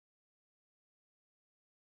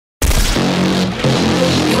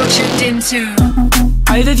listening to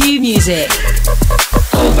Overview Music.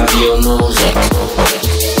 Overview Music.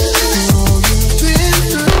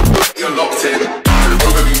 You're locked in to the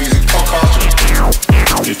Overview Music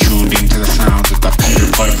podcast. You're tuned into the sounds of that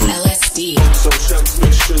vibrant LSD. soul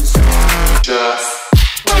transmissions. Just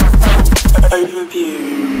Overview.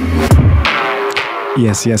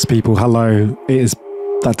 Yes, people. Hello. It is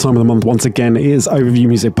that time of the month once again. It is Overview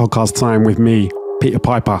Music podcast time with me, Peter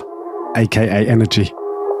Piper, aka Energy.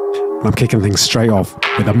 And I'm kicking things straight off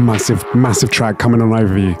with a massive track coming on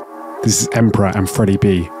Overview. This is Emperor and Freddy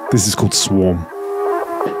B. This is called Swarm.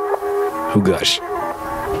 Oh gosh.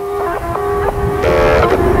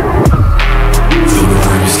 Feel the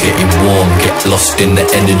room is getting warm. Get lost in the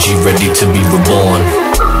energy, ready to be reborn.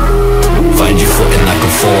 Find you footing like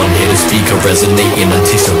a fawn. Hear the speaker resonating,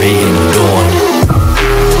 anticipating the dawn.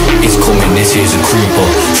 It's coming, this here's a creeper.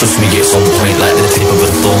 Trust me, it's on point like the tip of a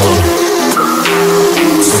thorn.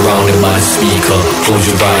 Surrounded by the speaker. Close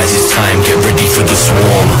your eyes, it's time, get ready for the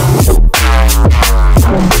swarm.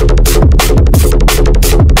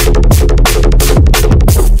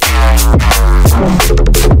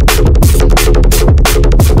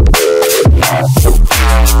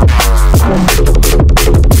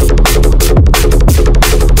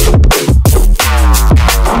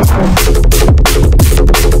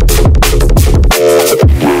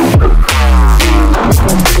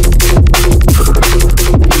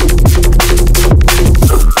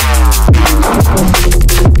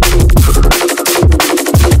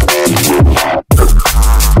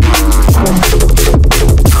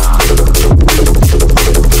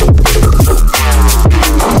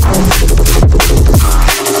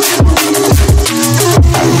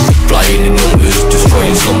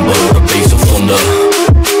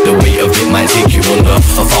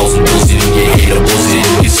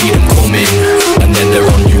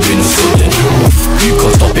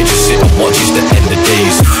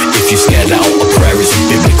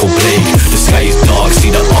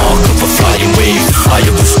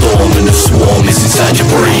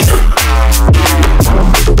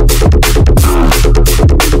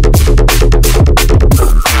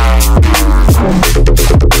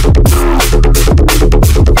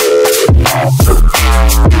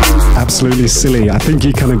 Absolutely silly. I think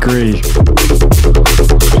you can agree.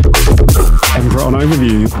 Emperor on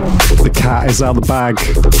Overview. The cat is out of the bag.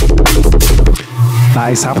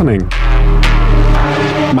 That is happening.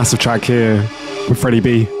 Massive track here with Freddy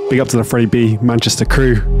B. Big up to the Freddy B Manchester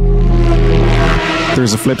crew. There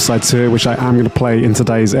is a flip side to it, which I am going to play in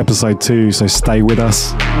today's episode too, so stay with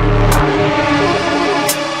us.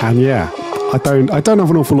 And yeah, I don't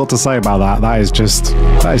have an awful lot to say about that. That is just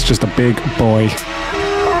a big boy.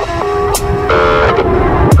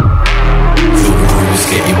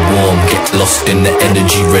 Getting warm, get lost in the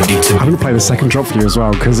energy, ready to. I'm going to play the second drop for you as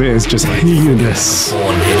well, because it is just heinous.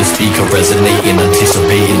 Hear the speaker resonating,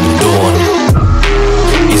 anticipating the dawn.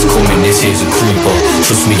 It's coming, this here's a creeper.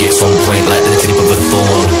 Trust me, it's on point like the tip of a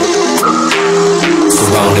thorn.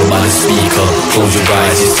 Surrounded by the speaker, close your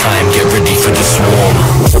eyes, it's time, get ready for the swarm.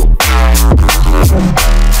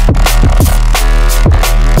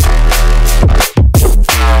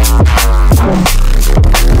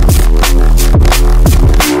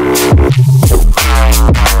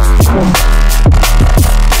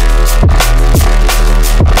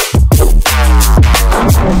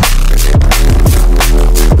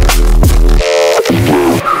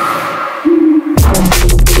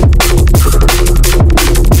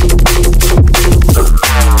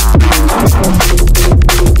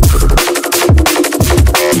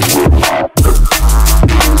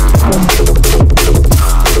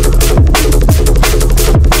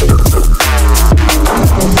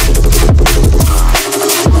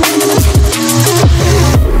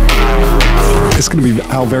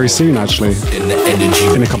 Out very soon, actually,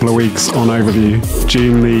 in a couple of weeks on Overview,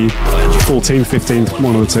 June the 14th, 15th,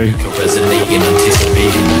 one of the two.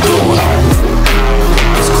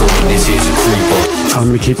 I'm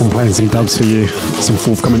going to keep on playing some dubs for you, some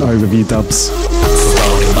forthcoming Overview dubs.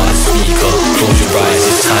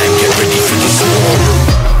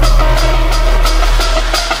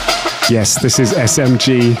 Yes, this is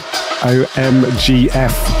SMG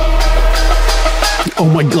OMGF. Oh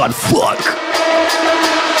my god, fuck!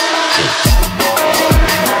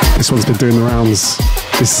 This one's been doing the rounds.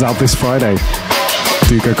 This is out this Friday.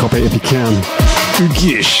 Do go copy it if you can.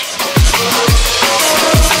 Oogish.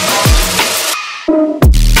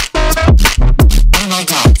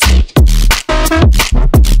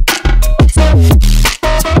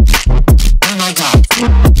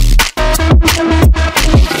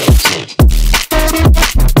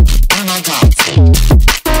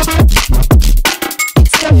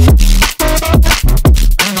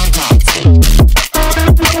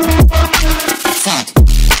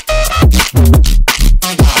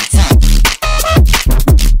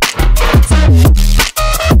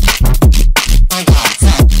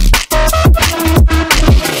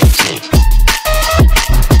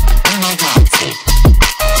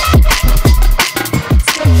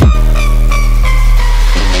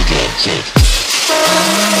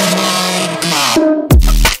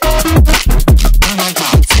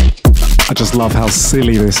 love how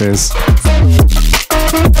silly this is.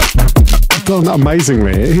 Done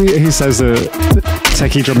amazingly. He says that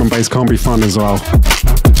techie drum and bass can't be fun as well.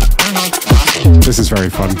 This is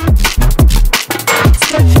very fun.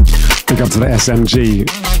 Big up to the SMG.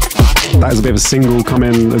 That is a bit of a single come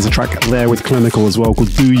in. There's a track there with Clinical as well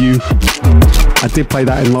called Do You. I did play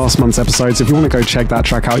that in last month's episode, so if you want to go check that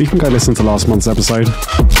track out, you can go listen to last month's episode.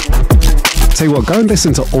 Tell you what, go and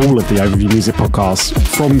listen to all of the Overview Music podcasts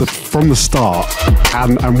from the start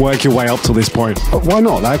and work your way up to this point. But why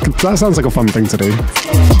not? That sounds like a fun thing to do.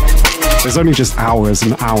 There's only just hours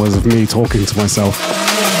and hours of me talking to myself.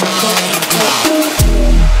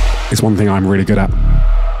 It's one thing I'm really good at.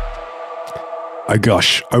 Oh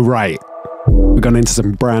gosh, oh right. We're going into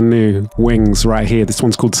some brand new Wingz right here. This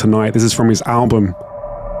one's called Tonight. This is from his album.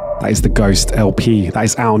 That is the Ghost LP. That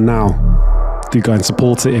is out now. Do go and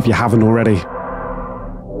support it if you haven't already.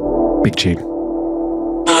 Big tune.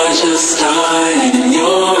 I just died in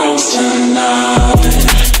your arms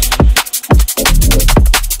tonight.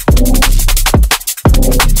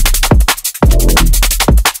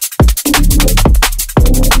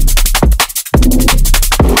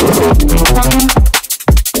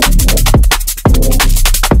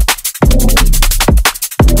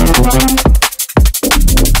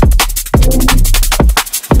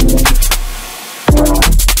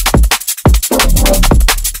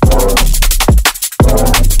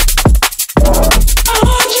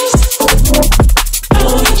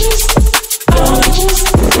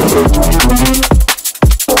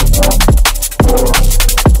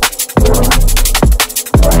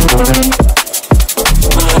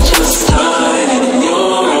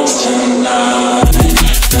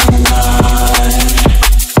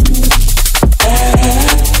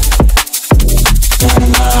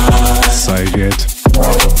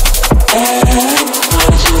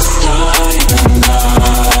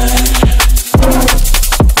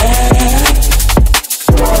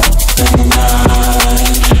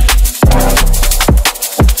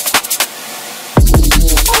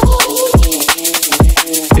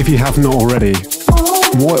 Not already.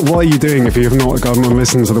 What are you doing if you have not gone and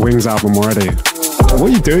listened to the Wingz album already? What are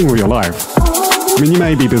you doing with your life? I mean, you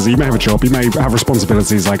may be busy, you may have a job, you may have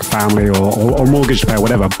responsibilities like family or mortgage to pay or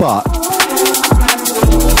whatever, but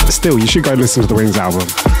still, you should go and listen to the Wingz album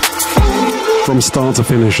from start to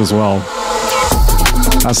finish as well.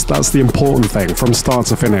 That's the important thing, from start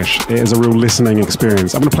to finish. It is a real listening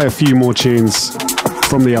experience. I'm going to play a few more tunes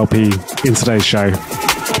from the LP in today's show,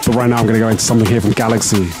 but right now I'm going to go into something here from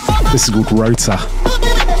GLXY. This is called Rotor.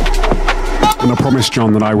 And I promised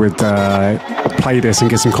John that I would play this and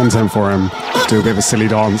get some content for him, do a bit of a silly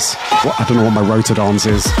dance. I don't know what my Rotor dance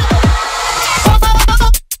is.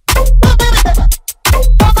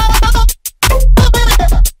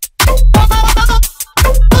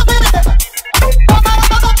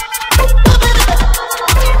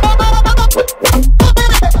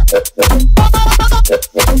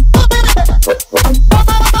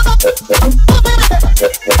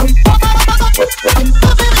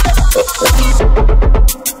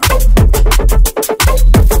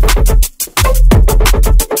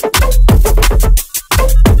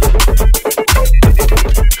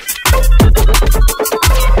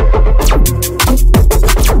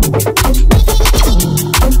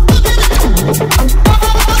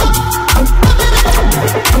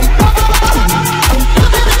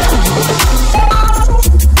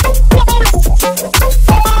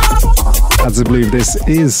 This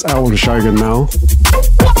is out on Shogun now.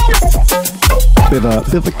 Bit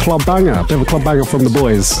of a club banger from the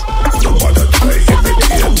boys.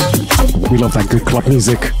 We love that good club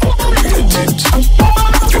music.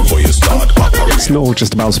 It's not all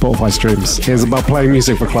just about Spotify streams. It's about playing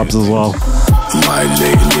music for clubs as well.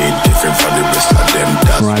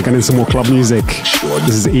 Right, going into some more club music.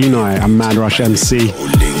 This is Enei and MadRush MC.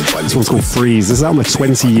 This one's called Freeze. This is out on the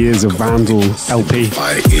 20 Years of Vandal LP.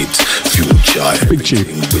 Big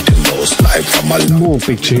tune. More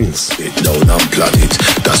big tunes.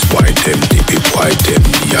 That's why them they be quiet them.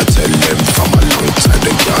 Me I tell them from a long time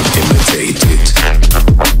they can't imitate it.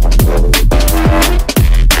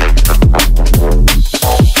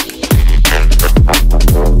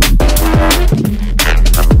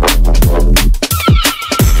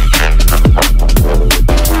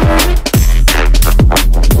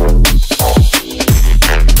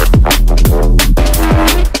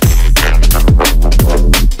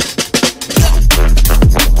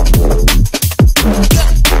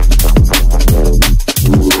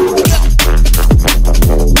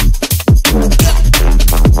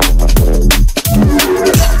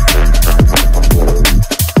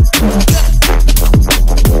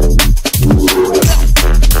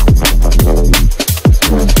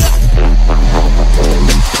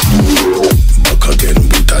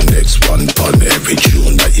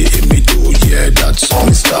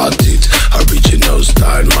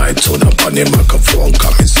 turn up on the microphone,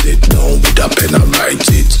 come and sit down with a pen and write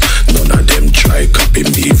it. None of them try copy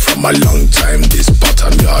me from a long time. This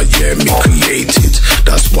pattern, yeah, me create it.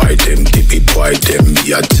 That's why them dippy boy, them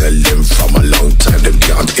me, I tell them from a long time, them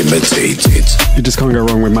can't imitate it. You just can't go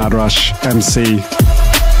wrong with MadRush, MC.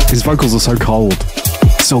 His vocals are so cold.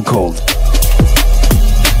 So cold.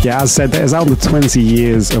 Yeah, as said, there's out the 20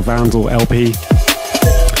 years of Vandal LP.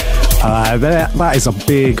 That is a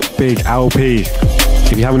big LP.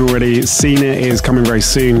 If you haven't already seen it, it is coming very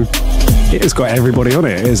soon. It has got everybody on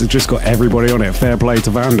it. It's just got everybody on it. Fair play to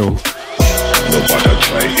Vandal. Nobody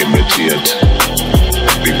try imitate,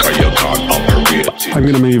 because you can't operate it. I'm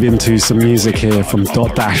going to move into some music here from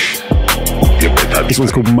dotdash. This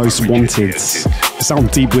one's called Most Wanted. It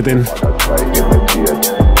sounds deep within.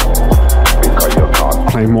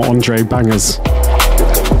 Playing more Andre bangers.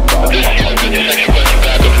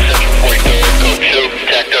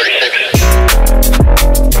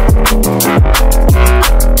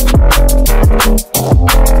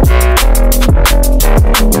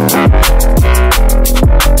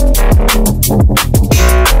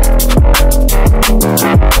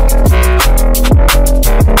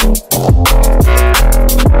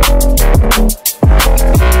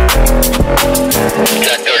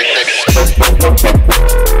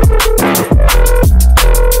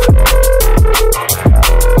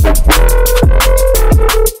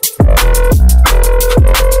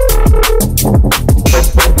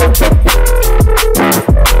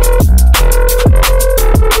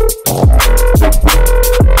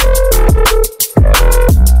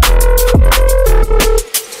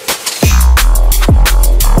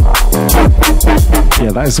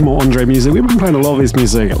 That is some more Andre music. We've been playing a lot of his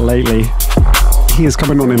music lately. He is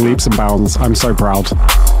coming on in leaps and bounds. I'm so proud.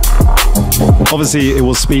 Obviously, it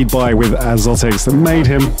was Speed By with Asitiz that made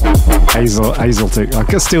him Aziltic.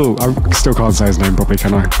 I still can't say his name properly,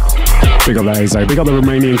 can I? Big up that Azo. Big up the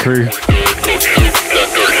Romanian crew.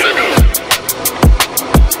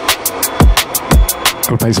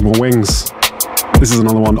 Gotta play some more Wingz. This is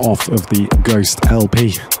another one off of the Ghost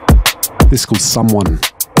LP. This is called Someone.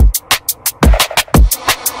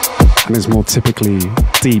 And it's more typically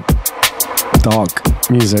deep, dark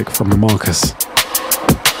music from the Marcus.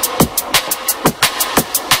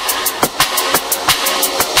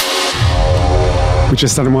 We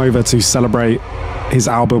just sent him over to celebrate his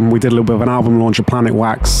album. We did a little bit of an album launch at Planet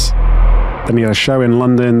Wax. Then he had a show in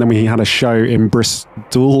London. Then we had a show in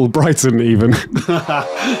Bristol, Brighton even.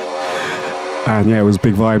 And yeah, it was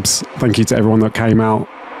big vibes. Thank you to everyone that came out.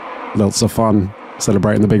 Lots of fun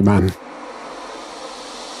celebrating the big man.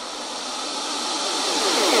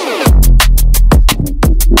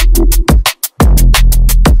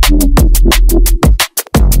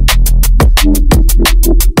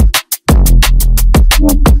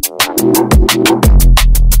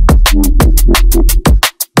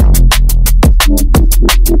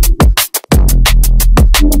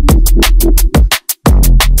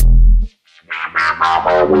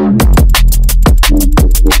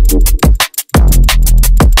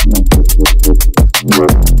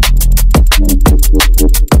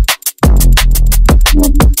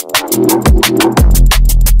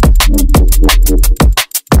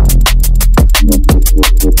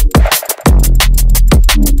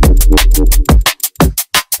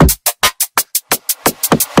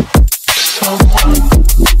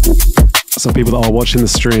 So people that are watching the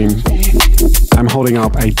stream, I'm holding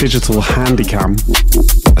up a digital handycam,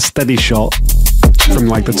 a steady shot from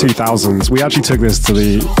like the 2000s. We actually took this to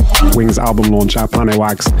the Wingz album launch at Planet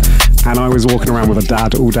Wax, and I was walking around with a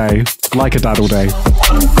dad all day, like a dad all day,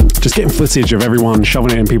 just getting footage of everyone, shoving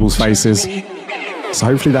it in people's faces. So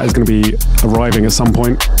hopefully that is going to be arriving at some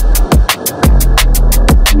point.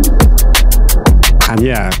 And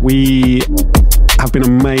yeah, we have been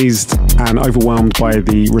amazed and overwhelmed by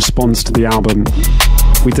the response to the album.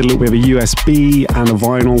 We did a little bit of a USB and a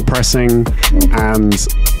vinyl pressing, and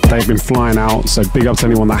they've been flying out, so big up to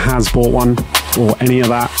anyone that has bought one or any of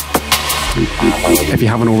that. If you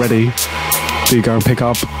haven't already, do go and pick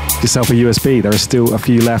up yourself a USB. There are still a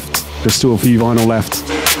few left. There's still a few vinyl left.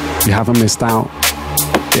 You haven't missed out.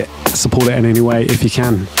 Support it in any way if you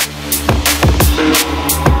can.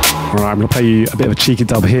 Alright, I'm going to play you a bit of a cheeky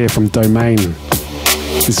dub here from Domain.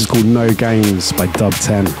 This is called No Games by Dub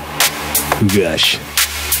 10. Gosh.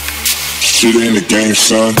 Shit ain't a game,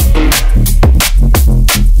 son.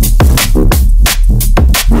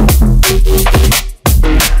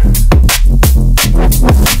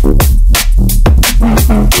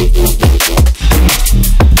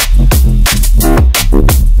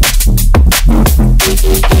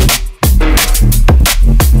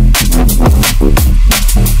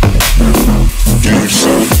 Game,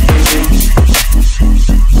 son.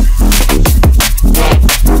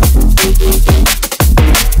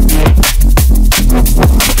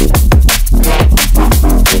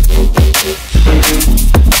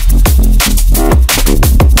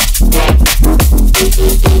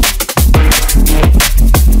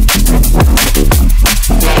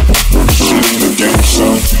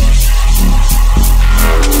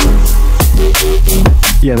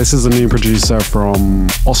 this is a new producer from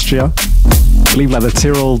Austria. I believe like the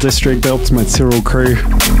Tyrol district, the Ultimate Tyrol crew.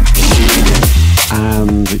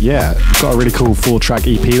 And yeah, got a really cool 4-track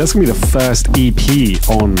EP. That's gonna be the first EP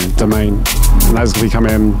on Domain. And that's gonna be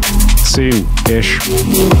coming soon-ish.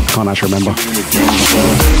 Can't actually remember.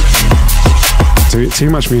 Too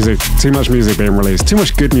much music being released. Too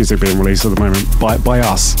much good music being released at the moment by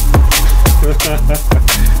us.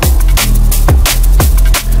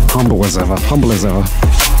 Humble as ever, humble as ever.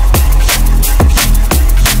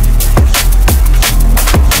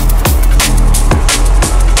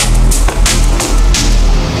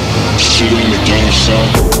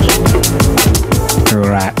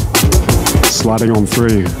 Alright, sliding on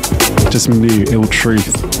through. Just some new Ill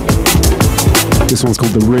Truth. This one's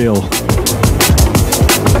called The Real.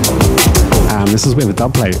 And this is with a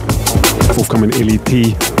dub plate. Forthcoming Illy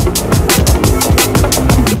T.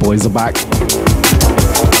 The boys are back.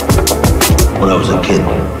 When I was a kid,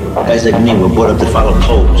 guys like me were brought up to follow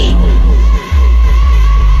codes.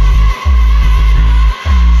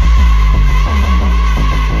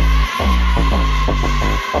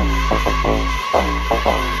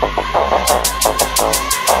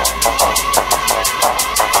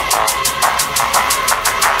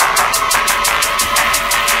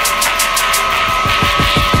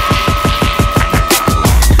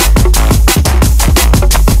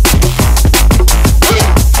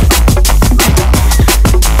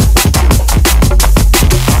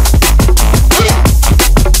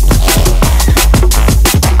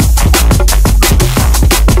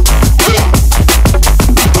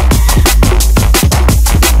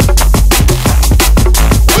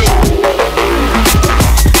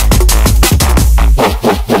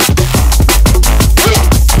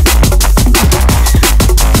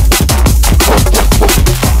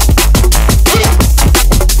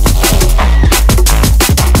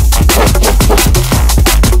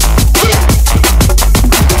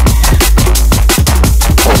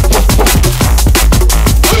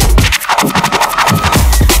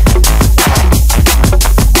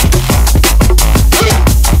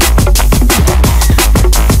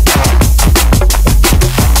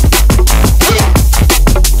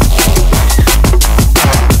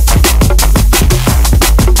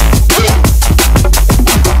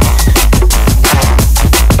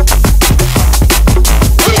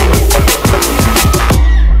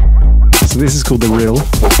 This is called The Real.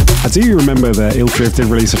 I do remember that Ill Truth did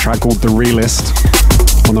release a track called The Realist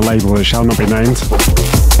on the label that shall not be named.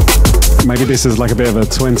 Maybe this is like a bit of a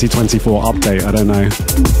 2024 update, I don't know.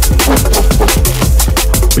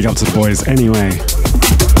 Big up to the boys anyway.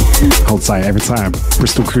 Hold tight every time.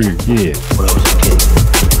 Bristol crew, yeah.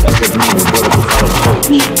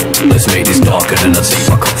 Let's make this darker than a tea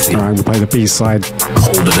coffee. Alright, we'll play the B-side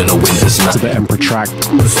Colder than a winter's night. to the Emperor track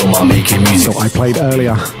So I'm making music. that I played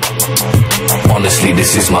earlier. Honestly,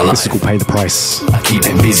 this is my life. This is called Pay the Price. I keep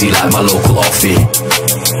it busy like my local offie.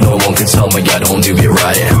 No one can tell me I don't do it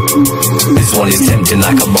right. This one is tempting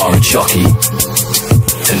like a bar of chucky.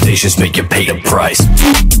 Temptations make you pay the price.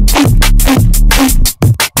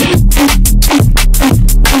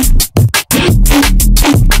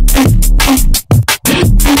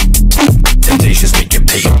 Temptations make you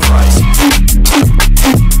pay the price.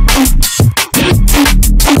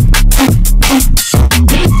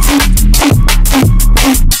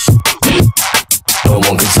 No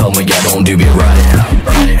one can tell me I don't do it right.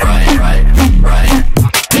 Right, right, right, right.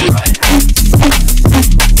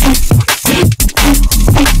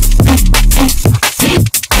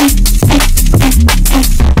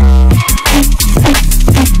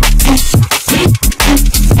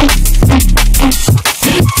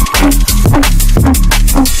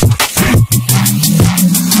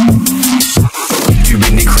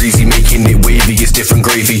 Different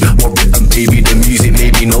gravy, more written baby, the music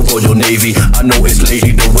maybe no Royal Navy. I know it's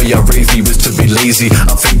lady, the way I raised me was to be lazy.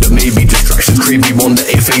 I think that maybe distractions creepy, one that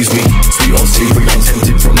it phase me. Sweet or savory, I'm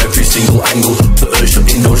tempted from every single angle. The urge to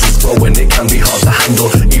indulge is growing, it can be hard to handle.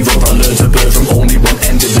 Either I learn to burn from only one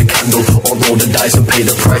end of the candle, or roll the dice and pay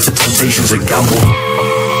the price of temptation's a gamble.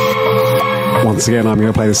 Once again, I'm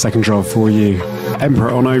going to play the second drop for you.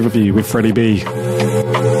 Emperor on Overview with Freddy B.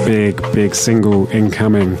 Big single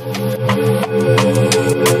incoming.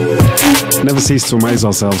 Never cease to amaze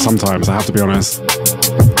ourselves sometimes, I have to be honest.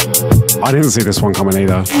 I didn't see this one coming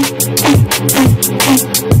either.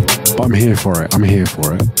 But I'm here for it, I'm here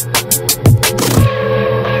for it.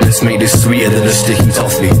 Let's make this sweeter than a sticky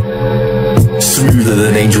toffee, smoother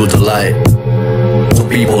than angel delight. So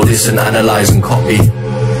people listen, analyze and copy.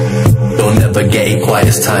 They'll never get it quite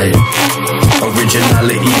as tight.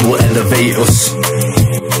 Originality will elevate us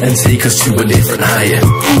and take us to a different height.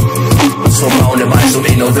 surrounded by some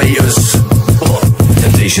innovators.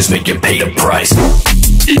 Temptations make you pay the price.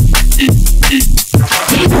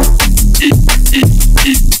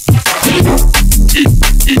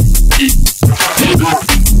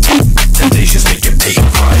 Temptations make you pay the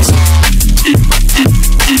price.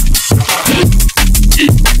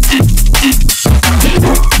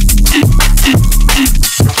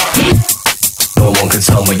 No one can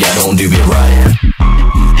tell me I don't do it right.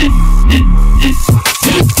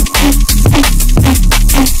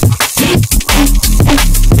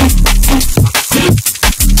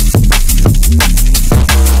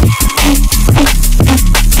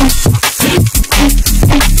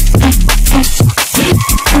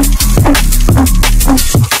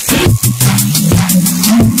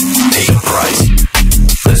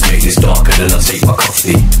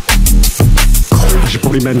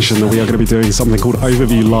 Mention that we are going to be doing something called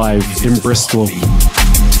Overview Live in Bristol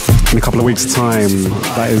in a couple of weeks' time.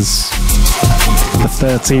 That is the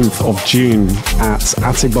 13th of June at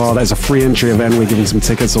Alibi. There's a free entry event. We're giving some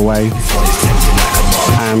tickets away,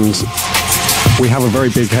 and we have a very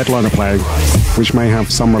big headliner playing, which may have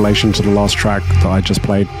some relation to the last track that I just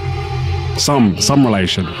played. Some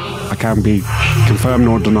relation. I can't be confirmed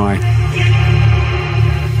nor deny.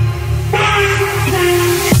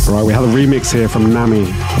 Right, we have a remix here from Nami.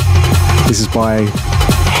 This is by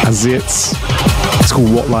Asitiz. It's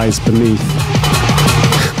called What Lies Beneath.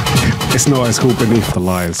 It's not, it's called Beneath the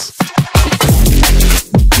Lies.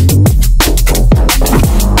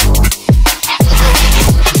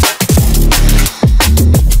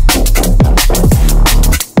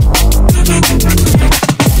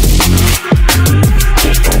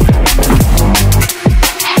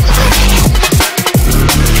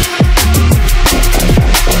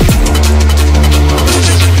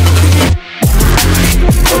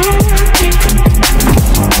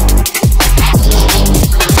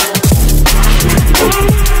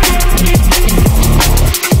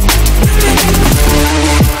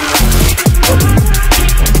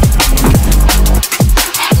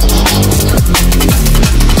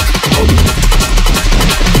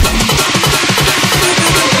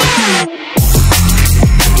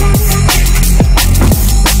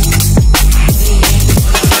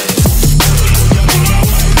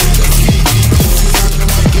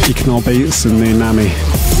 Beats and the Nami.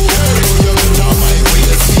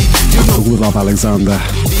 We love Alexander.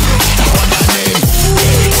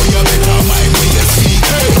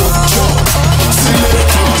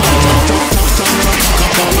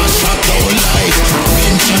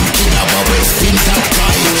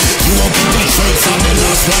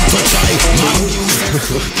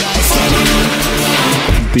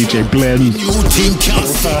 DJ Blend.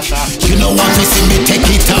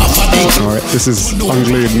 Alright, this is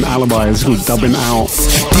Unglued and Alibi. It's called Dubbin Out,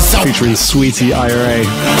 featuring Sweetie Irie.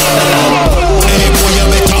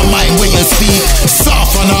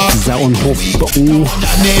 Is that on Hop?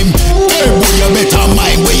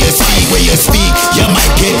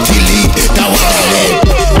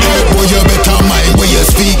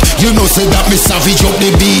 You know, say that me savage up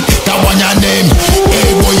the beat. That one your name.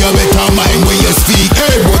 Hey boy, you better mind where you speak.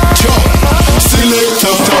 Hey boy, chop,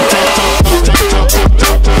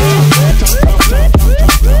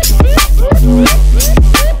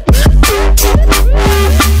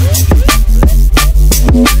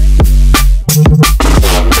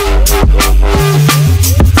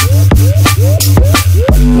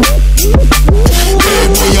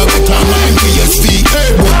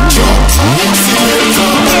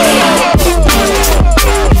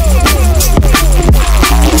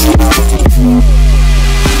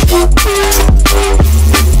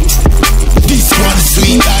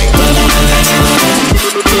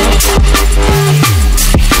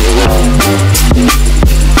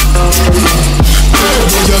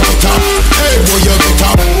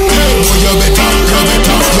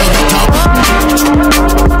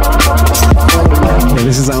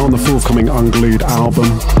 Unglued album.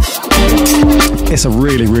 It's a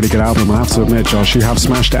really, really good album, I have to admit, Josh. You have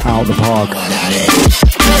smashed it out of the park.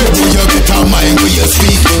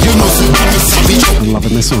 I'm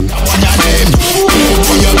loving this one.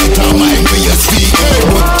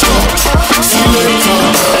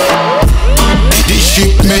 The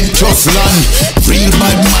shipment just land. Real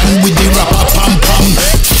bad man with the rapper pam pam.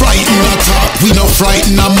 Frighten a talk, we no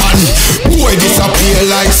frighten a man. Boy disappear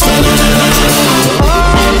like sun.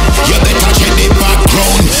 You better check the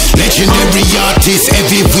background. Legendary artist,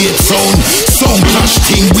 heavyweight sound. Sound clash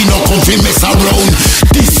thing, we no come fi mess around.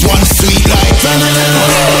 This one sweet like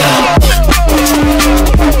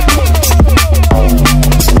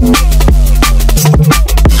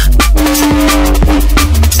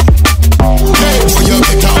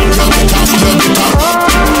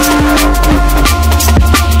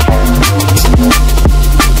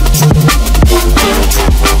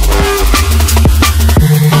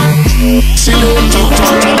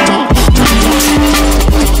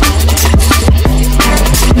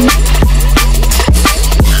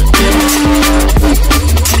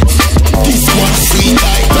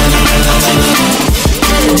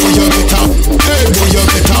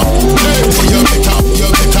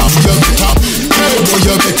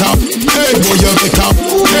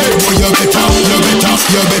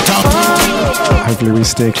Hopefully we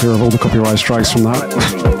steer clear of all the copyright strikes from that.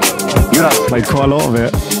 I've played quite a lot of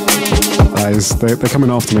it. They're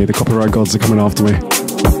coming after me. The copyright gods are coming after me.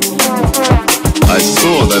 I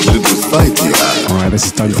saw that little fight you had. Alright, this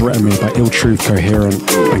is Don't Threaten Me by Ill Truth,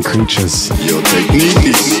 Koherent, and Creatures. Your technique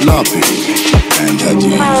is sloppy, and had you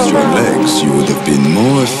used your legs, you would have been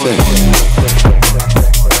more effective.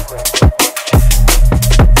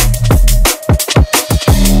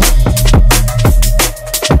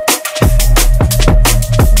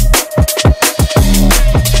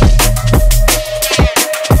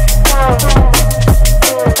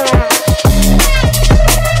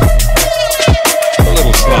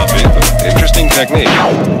 Technique.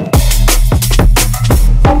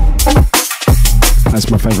 That's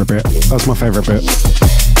my favourite bit. That's my favourite bit.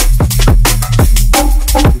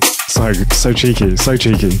 So cheeky, so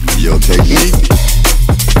cheeky. Your technique.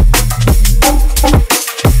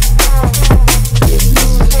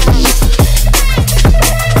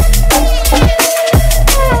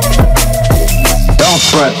 Don't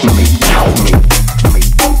threaten me.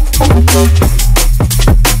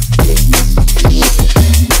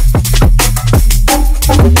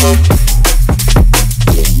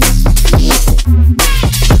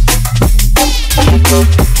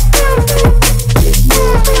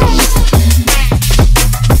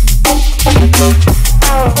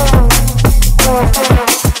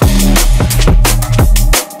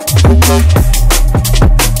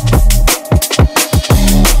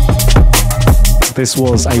 This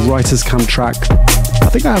was a Writer's Camp track. I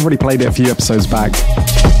think I have already played it a few episodes back.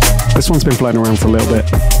 This one's been floating around for a little bit,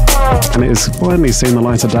 and it is finally seeing the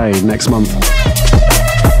light of day next month.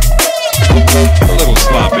 A little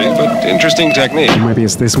sloppy, but interesting technique. Or maybe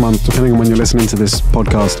it's this month, depending on when you're listening to this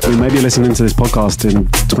podcast. We may be listening to this podcast in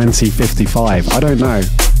 2055. I don't know.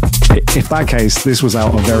 If that case, this was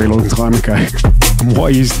out a very long time ago. And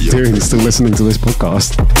what are you doing still listening to this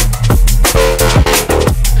podcast?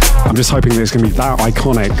 I'm just hoping that it's going to be that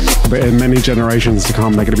iconic, but in many generations to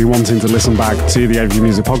come, they're going to be wanting to listen back to the Overview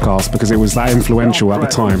Music podcast because it was that influential at the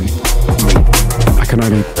time. I can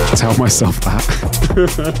only tell myself that.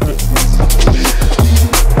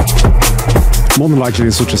 More than likely,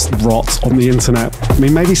 this will just rot on the internet. I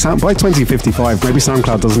mean, maybe by 2055, maybe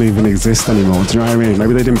SoundCloud doesn't even exist anymore. Do you know what I mean?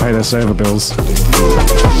 Maybe they didn't pay their server bills.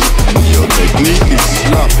 Your technique is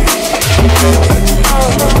sloppy.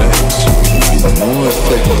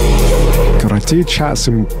 God, I do chat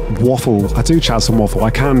some waffle. I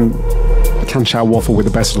can chat waffle with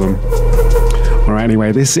the best of them. Alright,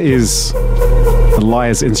 anyway, this is The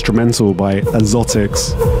Liar's Instrumental by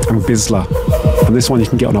Asitiz and Vizsla. And this one you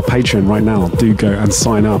can get on our Patreon right now. Do go and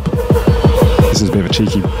sign up. This is a bit of a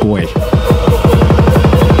cheeky boy.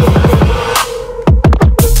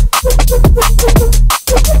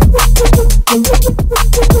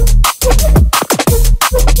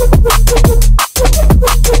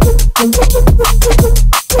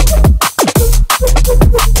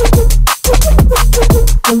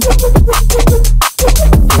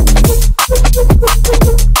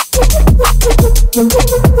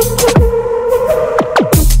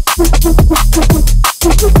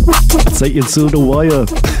 Take you to the wire.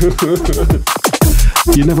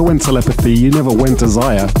 You never went telepathy, you never went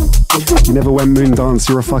desire. You never went moon dance,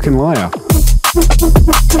 you're a fucking liar.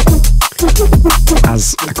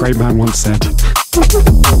 As a great man once said.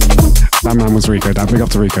 That man was Rico Dad. Big up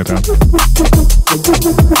to Rico Dad.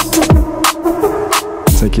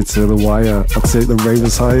 Take you to the wire, I'll take the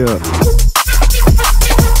ravers higher.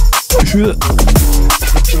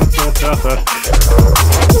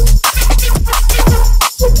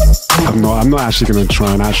 I'm not actually going to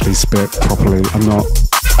try and actually spit properly. I'm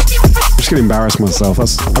just going to embarrass myself. I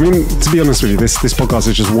mean, to be honest with you, this podcast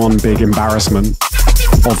is just one big embarrassment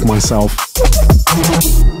of myself.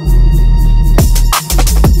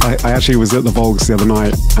 I actually was at the Volks the other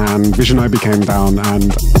night, and Visionobi came down,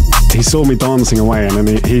 and he saw me dancing away, and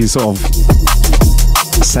then he sort of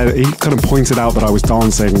said, he kind of pointed out that I was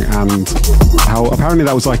dancing, and how apparently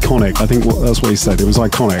that was iconic. I think that's what he said. It was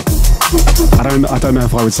iconic. I don't know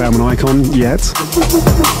if I would say I'm an icon yet.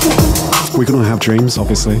 We can all have dreams,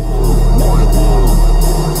 obviously.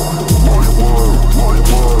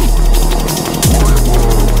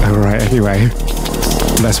 Alright, anyway.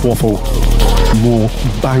 Less waffle. More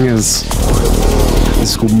bangers. This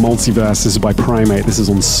is called Multiverse. This is by Primate. This is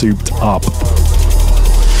on Souped Up.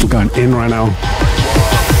 We're going in right now.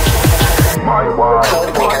 My wild.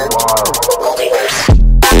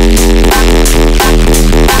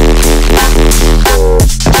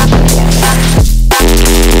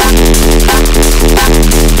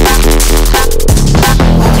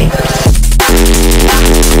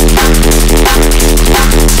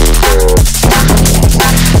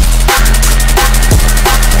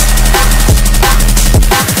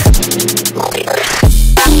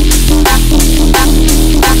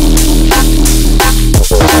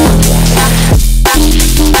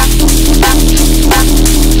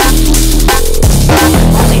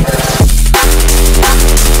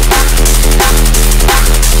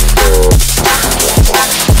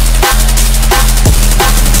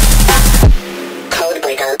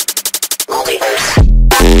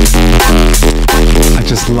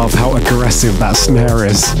 love how aggressive that snare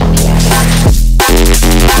is.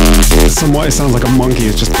 Somewhat it sounds like a monkey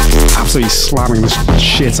is just absolutely slamming the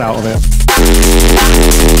shit out of it.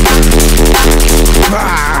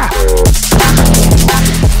 Ah!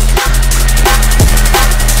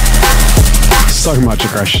 So much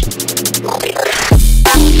aggression.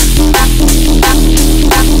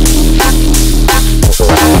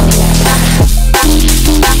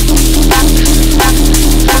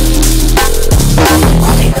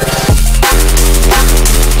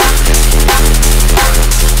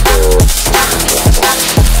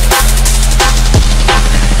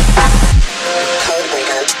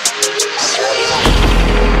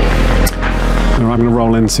 I'm going to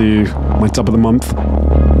roll into my dub of the month.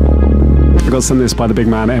 I got sent this by the big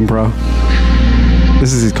man Emperor.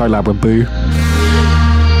 This is his collab with Bou.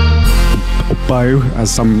 Or Bou,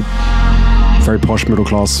 as some very posh middle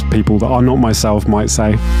class people that are not myself might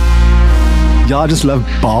say. Yeah, I just love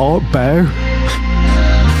Bou.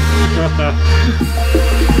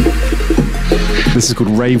 This is called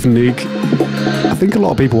Ravenuke. I think a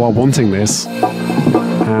lot of people are wanting this.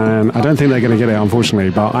 And I don't think they're going to get it,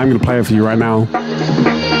 unfortunately, but I'm going to play it for you right now.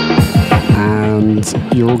 And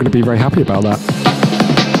you're all going to be very happy about that.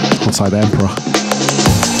 Outside the Emperor.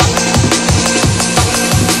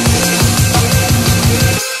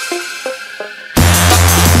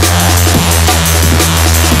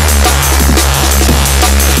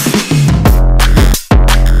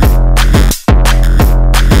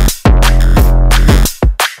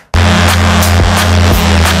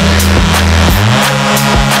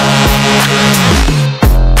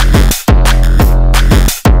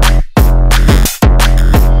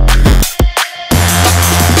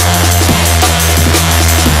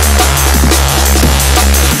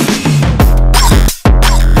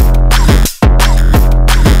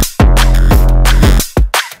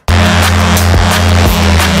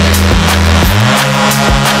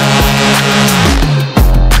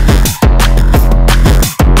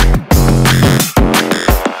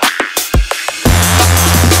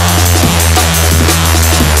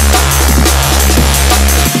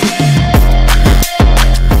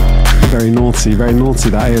 Very naughty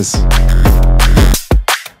that is.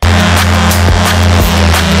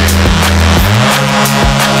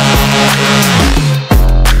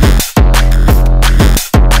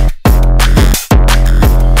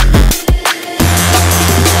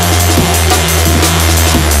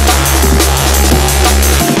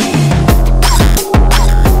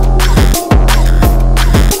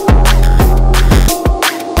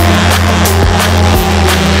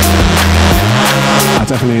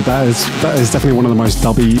 That is definitely one of the most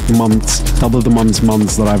dub of the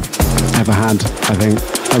months that I've ever had, I think.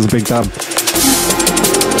 That was a big dub.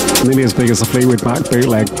 Nearly as big as the Fleetwood Mac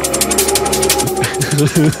bootleg.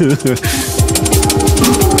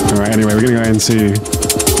 Alright, anyway, we're going to go into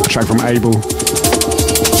a track from Abel.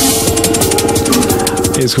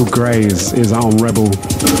 It's called Graze. It's out on Rebel.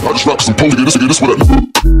 I just rock some pony, this what I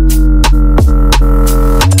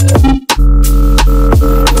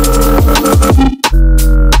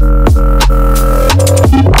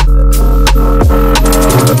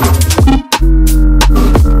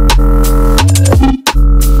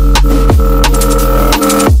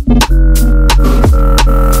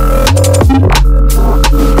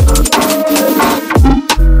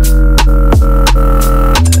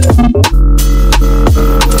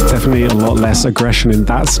aggression in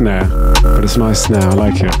that snare, but it's a nice snare, I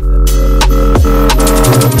like it.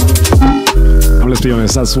 And let's be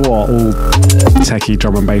honest, that's what all techie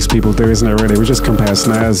drum and bass people do, isn't it, really? We just compare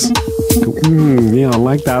snares. Yeah, I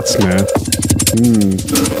like that snare.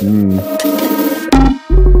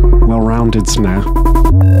 Well-rounded snare.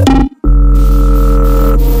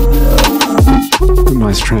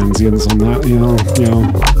 Nice transients on that,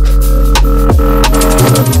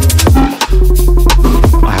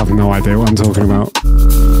 I have no idea what I'm talking about.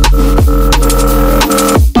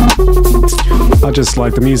 I just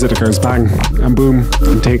like the music that goes bang and boom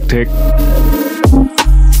and tick tick.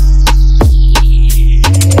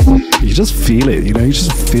 You just feel it, you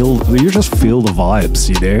just feel the vibes,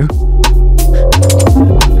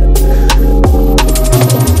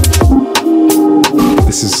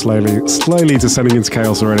 This is slowly descending into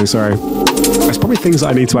chaos already, sorry. There's probably things that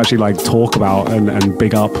I need to actually talk about and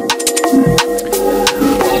big up.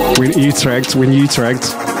 When Utrecht,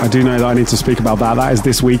 I do know that I need to speak about that. That is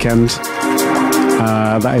this weekend.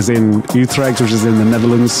 That is in Utrecht, which is in the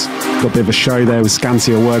Netherlands. Got a bit of a show there with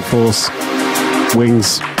Scantier Workforce,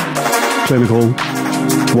 Wingz, Clinical,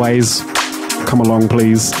 Ways. Come along,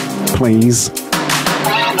 please.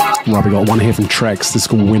 Right, we got one here from Trex. This is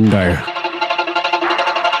called Window.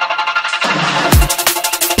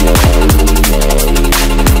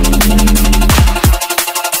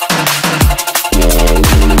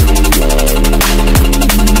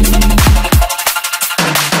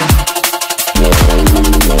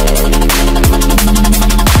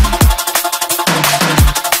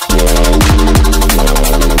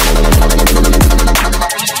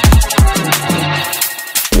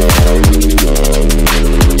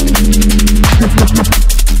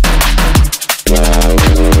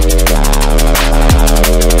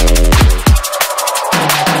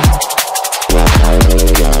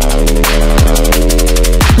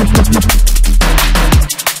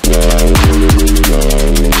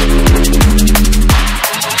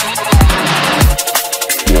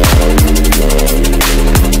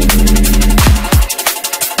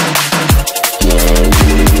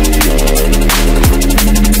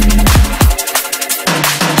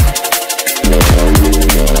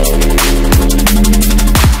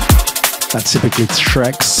 that typically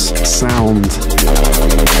Trex sound.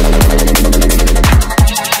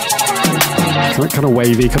 Kind of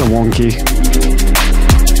wavy, kind of wonky.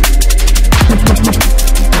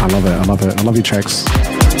 I love it, I love it. I love you, Trex.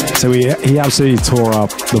 So he absolutely tore up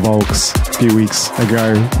the Volks a few weeks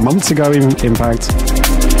ago, months ago in fact.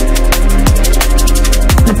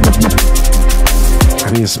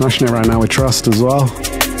 And he's smashing it right now with Trust as well.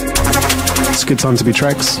 It's a good time to be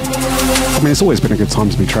Trex. I mean, it's always been a good time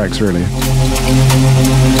to be Trex, really.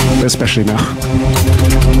 But especially now.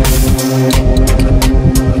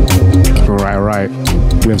 Right.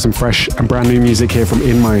 We have some fresh and brand new music here from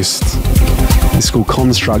Inmost. It's called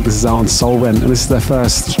Construct. This is out on Solvent, and this is their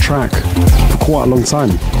first track for quite a long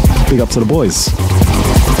time. Big up to the boys.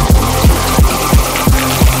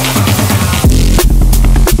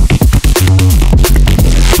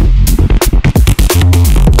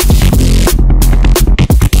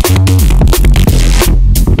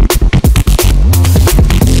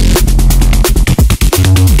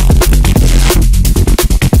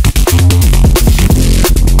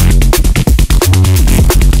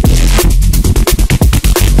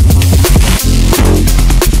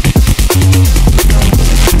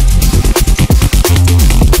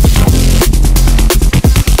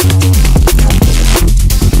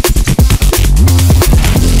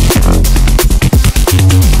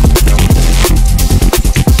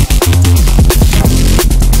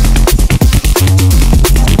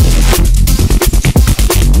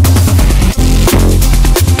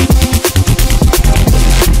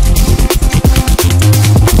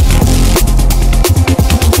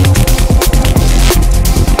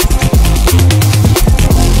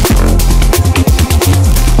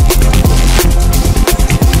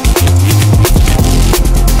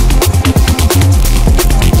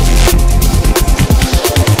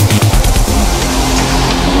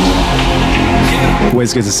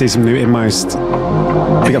 Always good to see some new Inmost.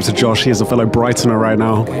 Big up to Josh, he is a fellow Brightoner right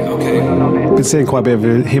now. Been seeing quite a bit of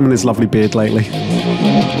him and his lovely beard lately.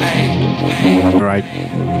 Alright,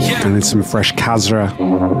 and then some fresh Kasra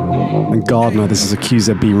and Gardna. This is a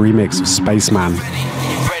QZB remix of Spaceman.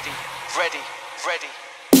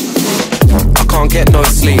 I can't get no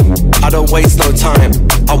sleep, I don't waste no time.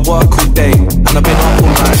 I work all day, and I've been up all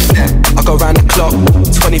night. I go round the clock,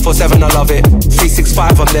 24/7, I love it.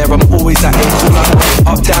 365, I'm there, I'm always at it.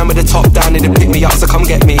 Up, down with the top down, they pick me up, so come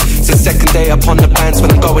get me. It's the second day upon the bands,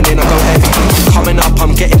 when I'm going in, I go heavy. Coming up,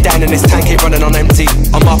 I'm getting down, and this tank ain't running on empty.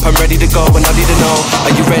 I'm up, I'm ready to go, and I need to know,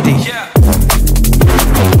 are you ready? Yeah.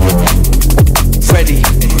 Freddy.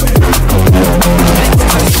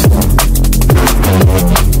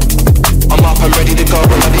 I'm up, I'm ready to go,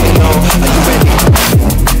 and I need to know, are you ready?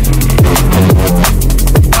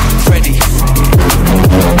 Freddy.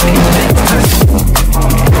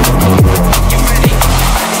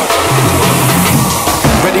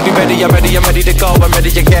 I'm ready to go, I'm ready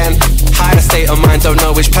again. Higher state of mind, don't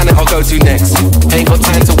know which planet I'll go to next. Ain't got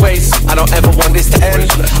time to waste, I don't ever want this to end.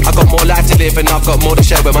 I got more life to live and I've got more to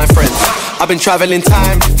share with my friends. I've been traveling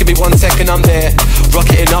time, give me 1 second, I'm there.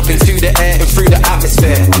 Rocketing up into the air and through the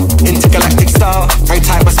atmosphere. Intergalactic star, hang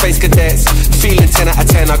tight my space cadets. Feeling 10 out of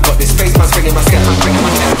 10, I got this Spaceman springing my step, I'm bringing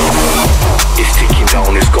my step. It's ticking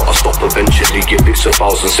down, it's gotta stop eventually. Give it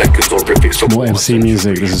 1,000 seconds or if it's more MC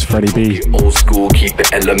music. This is Freddy B. Old school, keep the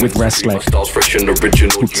element with Resslek. Styles fresh and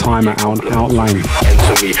original. Timer outline.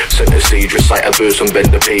 Enter me, set the stage, recite a verse and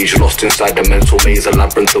bend the page. Lost inside the mental maze, a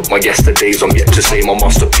labyrinth of my yesterdays. I'm yet to say my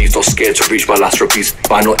masterpiece, not scared to reach my last repeat.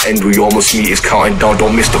 Final end, we almost meet, it's counting down,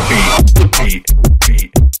 don't miss the beat.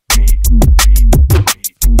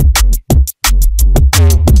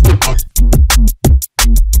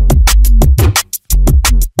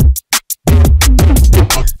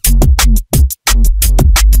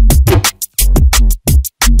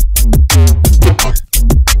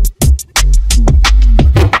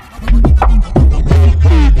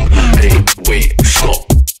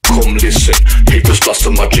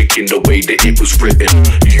 In the way that it was written,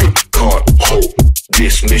 you can't hold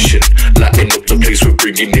this mission. Lighting up the place we're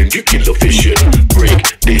bringing in, you kill a vision.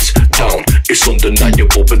 Break this down, it's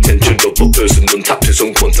undeniable. Potential of a person untapped is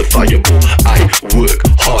unquantifiable. I work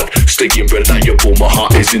hard, staying reliable. My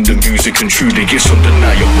heart is in the music and truly it's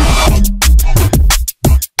undeniable.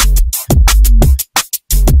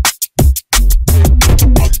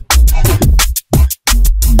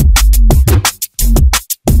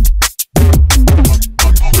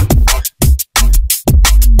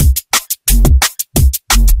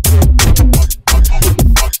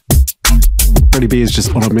 B is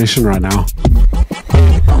just on a mission right now.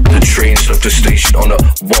 The train's left the station on a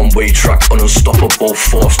one-way track, on unstoppable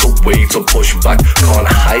force, the way to push back. Can't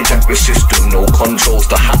hijack the system, no controls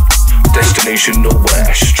to hack. There's destination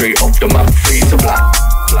nowhere. Straight off the map, fade to black.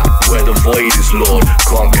 Where the void is Lord,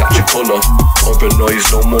 can't catch a colour or a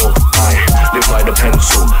noise no more. I live by the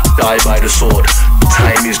pencil, die by the sword.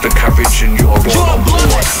 Time is the carriage and you're all on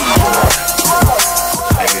board.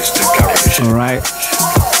 Time is the carriage. Alright.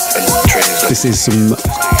 This is some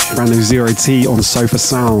brand new Zero T on Sofa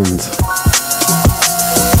Sound.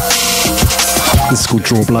 This is called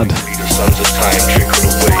Draw Blood. The sons of time trickle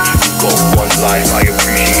away. You've got one life, I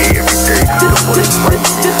appreciate every day.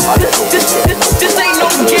 This ain't no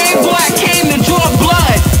game, boy, I came to draw blood.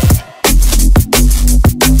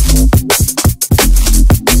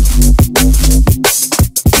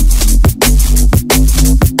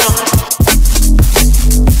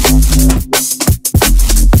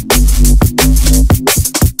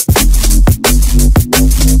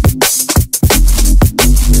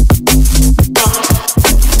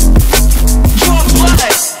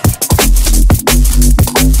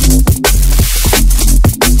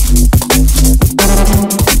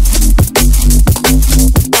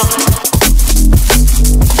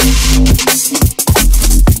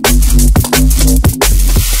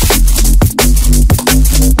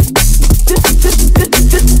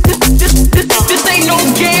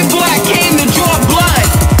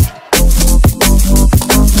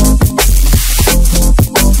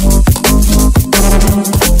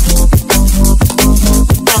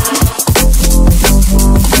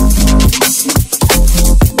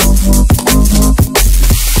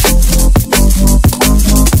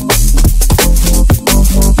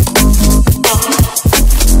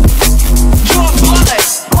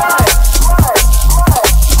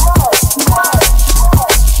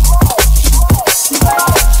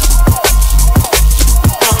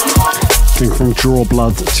 Draw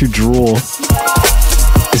Blood to Draw.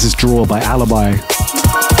 This is Draw by Alibi.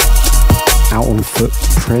 Out on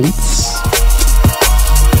Footprints.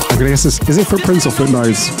 I'm gonna guess this. Is it Footprints or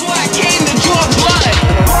Footnotes?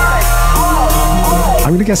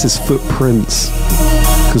 I'm gonna guess it's Footprints.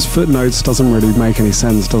 Because Footnotes doesn't really make any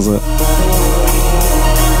sense, does it?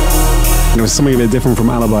 You know, it's something a bit different from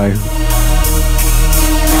Alibi.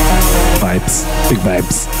 Vibes. Big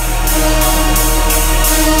vibes.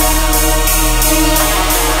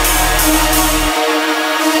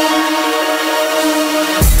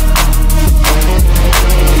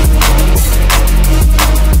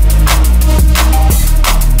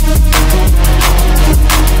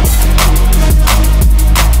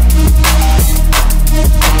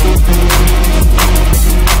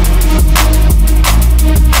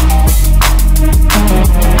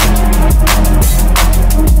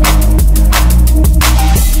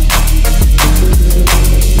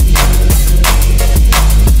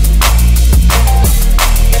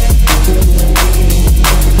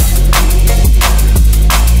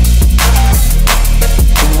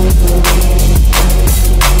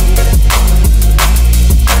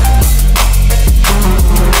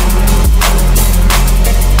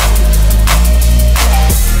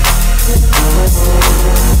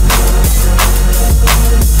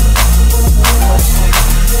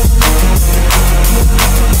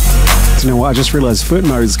 I just realised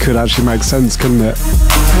footnotes could actually make sense, couldn't it?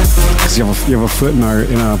 Because you have a footnote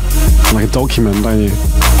in a document, don't you?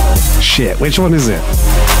 Shit, which one is it?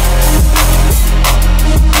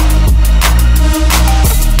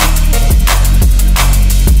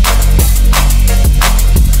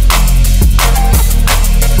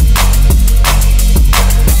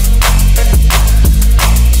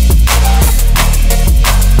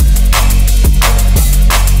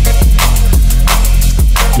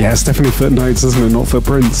 Yeah, it's definitely Footnotes, isn't it? Not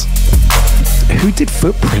Footprints. Who did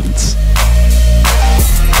Footprints?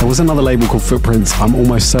 There was another label called Footprints, I'm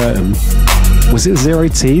almost certain. Was it Zero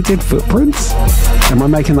T did Footprints? Am I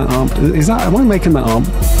making that up? Am I making that up?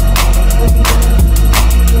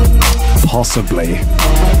 Possibly.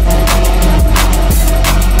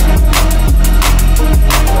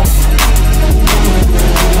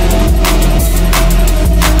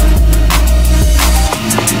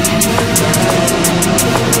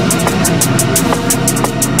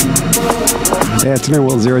 Yeah, do you know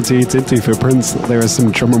what Zero T did do for Prince? There is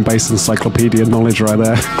some drum and bass encyclopedia knowledge right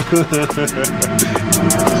there.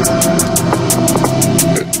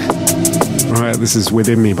 Alright, this is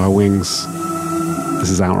Within Me by Wingz. This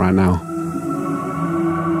is out right now.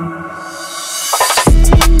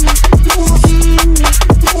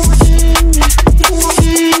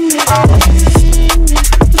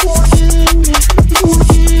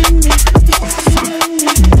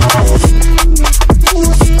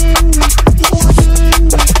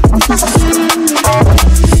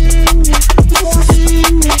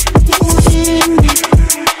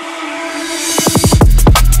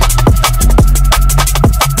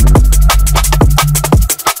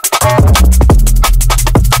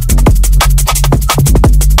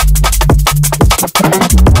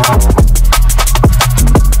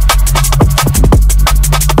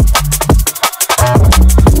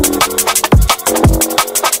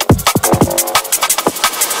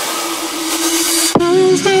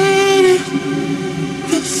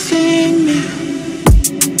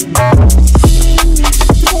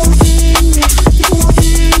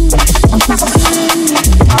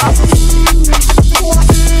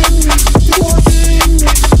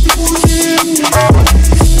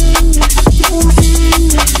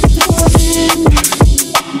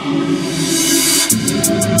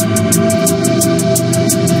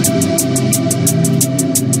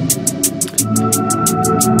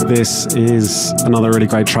 This is another really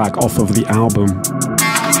great track off of the album.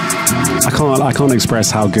 I can't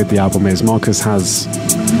express how good the album is. Marcus has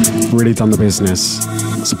really done the business,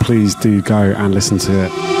 so please do go and listen to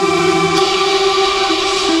it.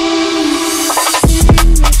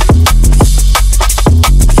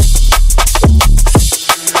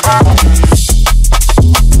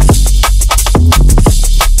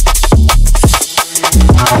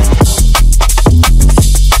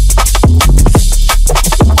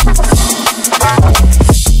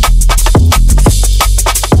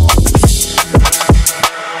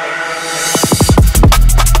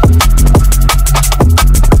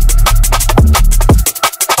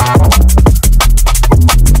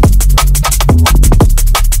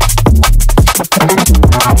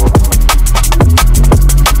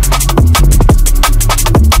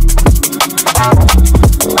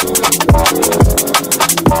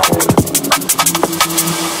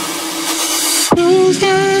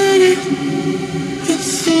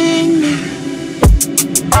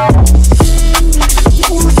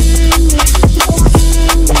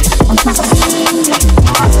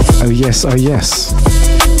 Oh yes.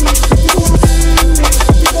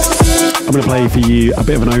 I'm going to play for you a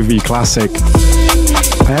bit of an overview classic.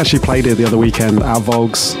 I actually played it the other weekend at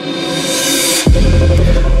Vogues.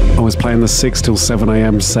 I was playing the 6 till 7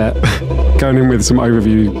 a.m. set, going in with some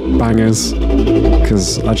overview bangers,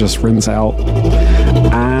 because I just rinse it out.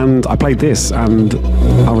 And I played this, and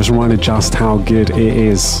I was reminded just how good it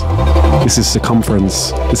is. This is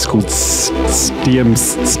Circumference. It's called Stimsums.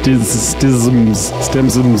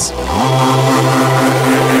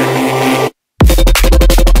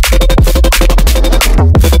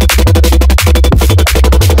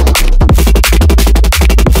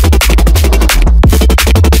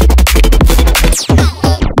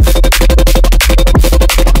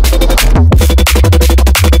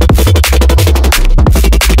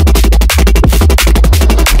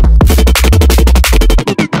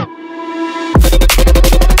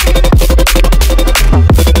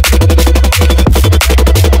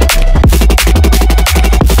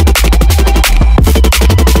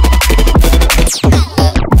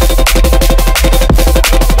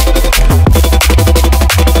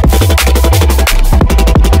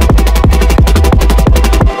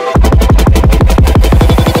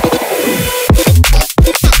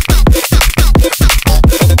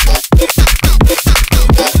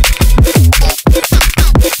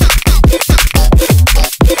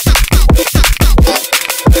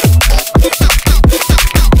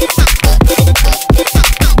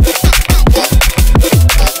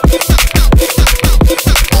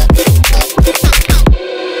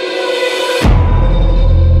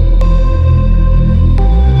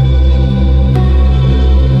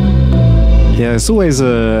 It's always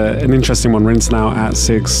an interesting one, rinsing out at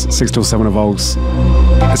 6 till 7 of Vogues.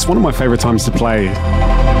 It's one of my favorite times to play,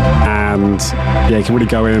 and yeah, you can really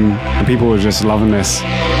go in, and people are just loving this.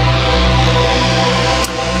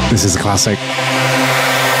 This is a classic.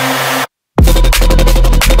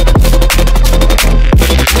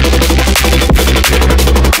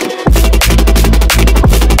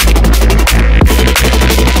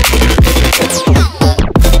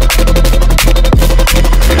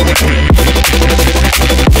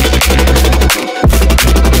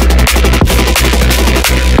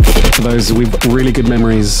 Those with really good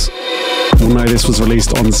memories will know this was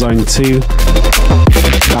released on Zone 2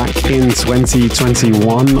 back in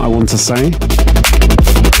 2021, I want to say.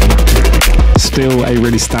 Still a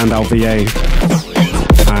really standout VA,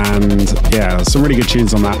 and yeah, some really good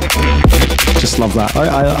tunes on that. Just love that.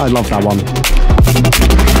 I love that one.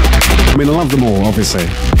 I mean, I love them all, obviously.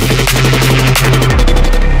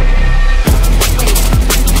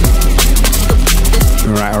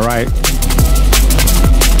 All right.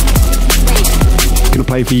 Gonna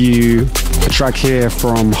play for you a track here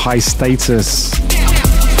from High Status.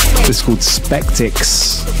 This is called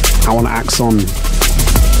Spectix, out on Axon.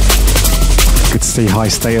 Good to see High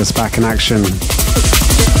Status back in action.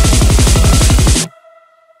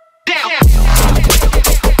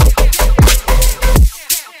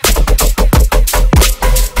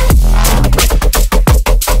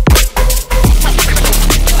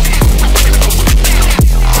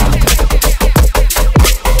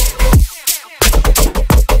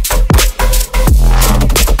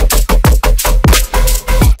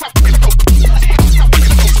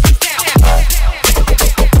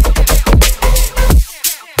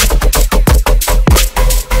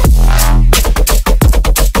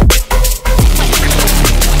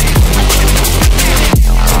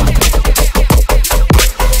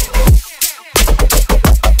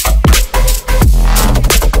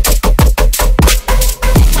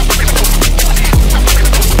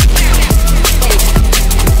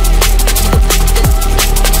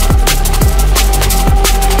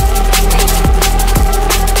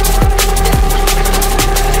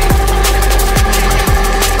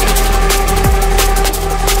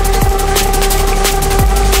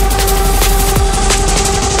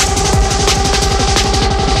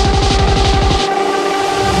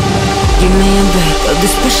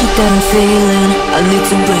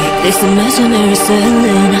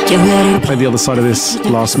 I played the other side of this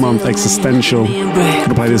last month, Existential. I'm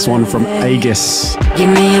gonna play this one from Aegis.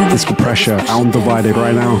 It's called Pressure, out on Divided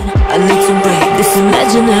right now. I need to break this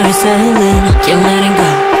imaginary ceiling. Can't let it go.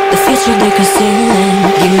 The future they concealing.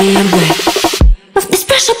 Give me a break of this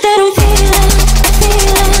pressure that I'm feeling.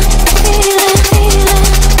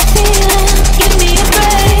 Give me a break.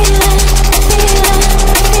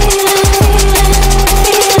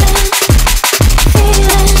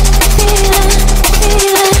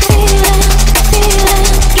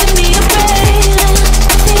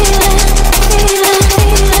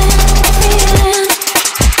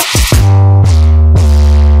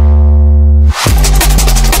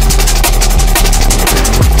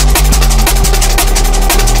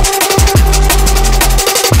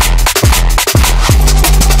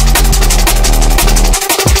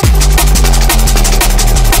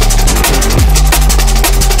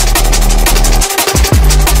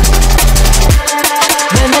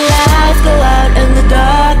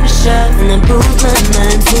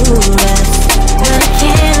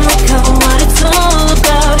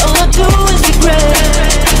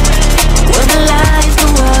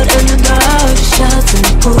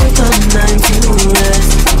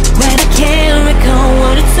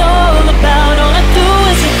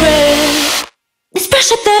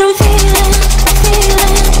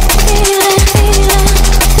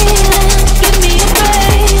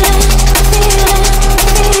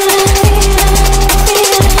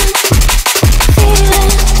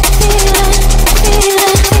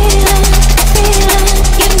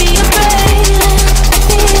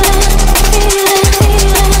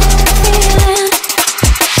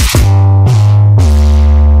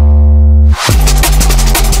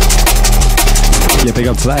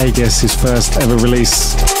 To that Aegis, his first ever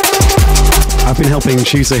release. I've been helping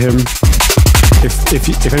tutor him.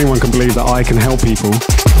 If anyone can believe that I can help people,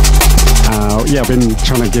 yeah, I've been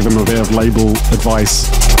trying to give him a bit of label advice.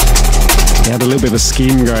 He had a little bit of a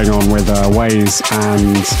scheme going on with Waze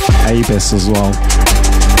and Abyss as well.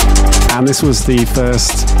 And this was the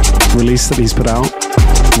first release that he's put out.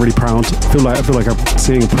 I'm really proud. I feel like I'm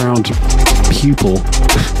seeing a proud pupil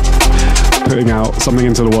putting out something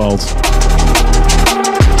into the world.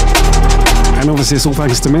 And obviously it's all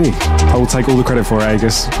thanks to me. I will take all the credit for it,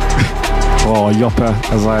 Aegis. Or Yopper,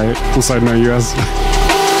 as I also know you as.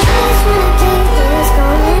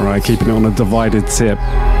 Right, keeping it on a divided tip.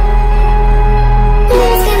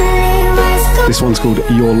 This one's called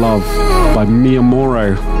Your Love by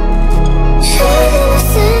Miyamoro.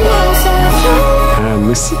 And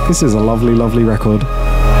this is a lovely, lovely record.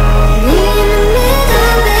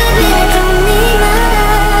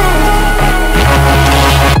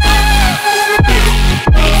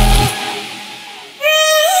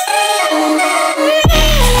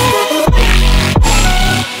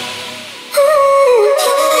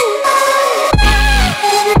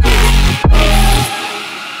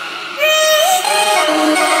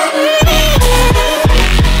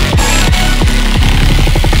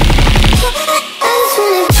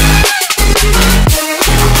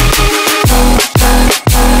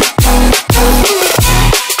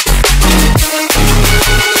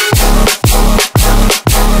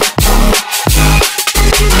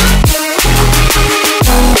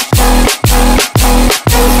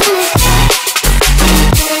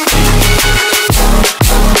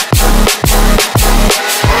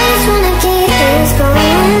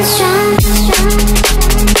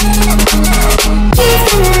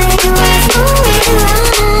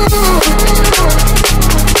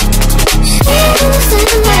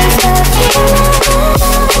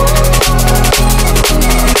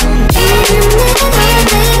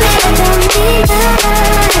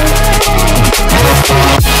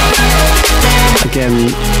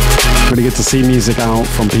 Really good to see music out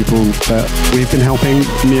from people that we've been helping.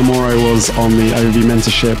 Miyamoro was on the OV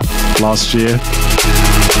mentorship last year,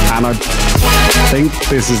 and I think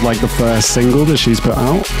this is like the first single that she's put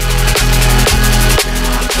out.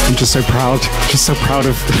 I'm just so proud, so proud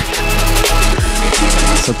of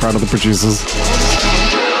the producers.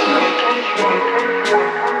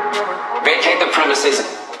 Vacate the premises.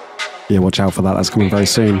 Yeah, watch out for that. That's coming very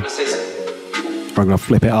soon. I'm gonna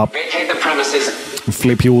flip it up. Vacate the premises. And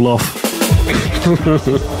flip you all off.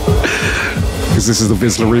 Because this is the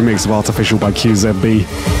Vizsla remix of Artificial by QZB.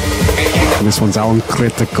 And this one's out on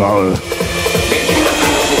Critical.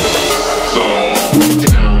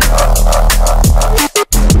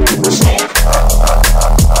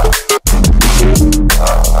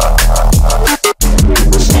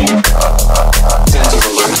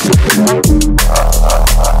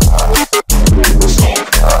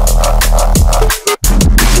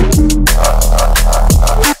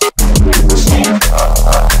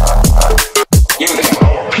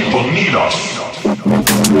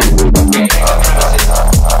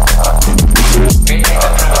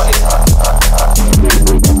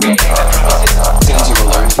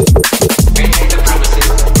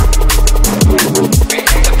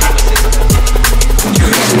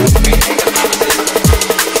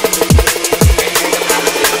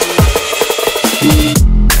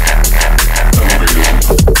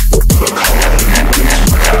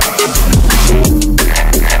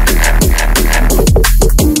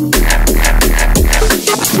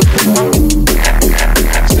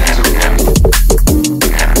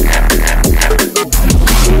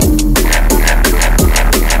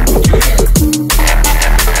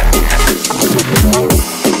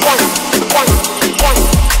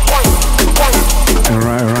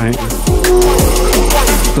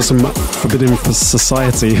 did him for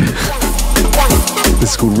Society.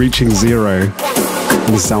 This is called Reaching Zero.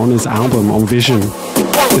 And this is on his album on Vision.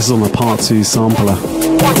 This is on the Part 2 sampler.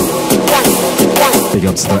 Big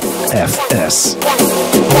ups to the FS.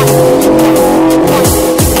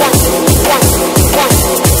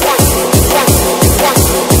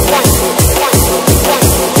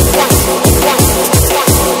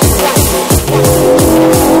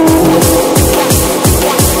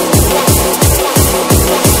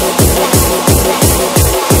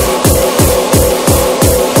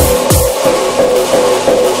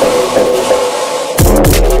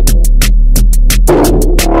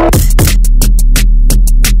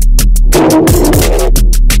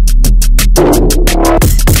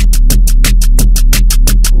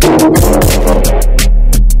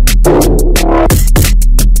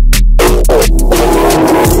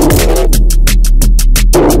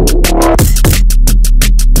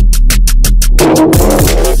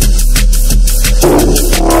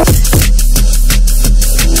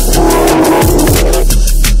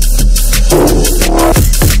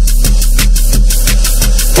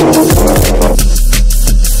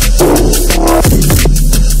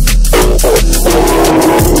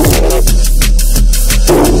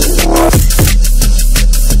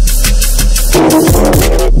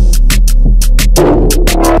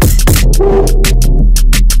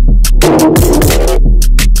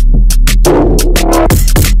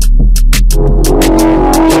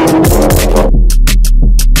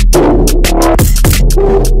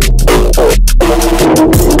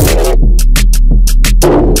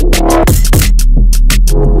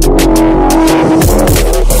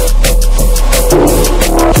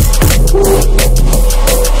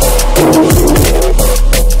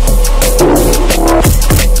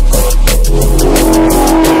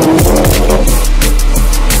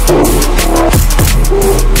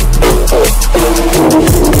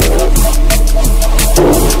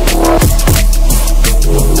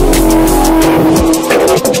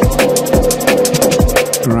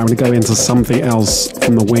 Into something else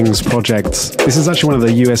from the Wingz project. This is actually one of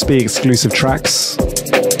the USB exclusive tracks.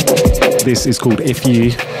 This is called If You.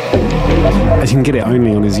 You can get it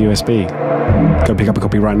only on his USB. Go pick up a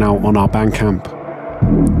copy right now on our Bandcamp.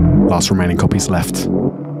 Last remaining copies left.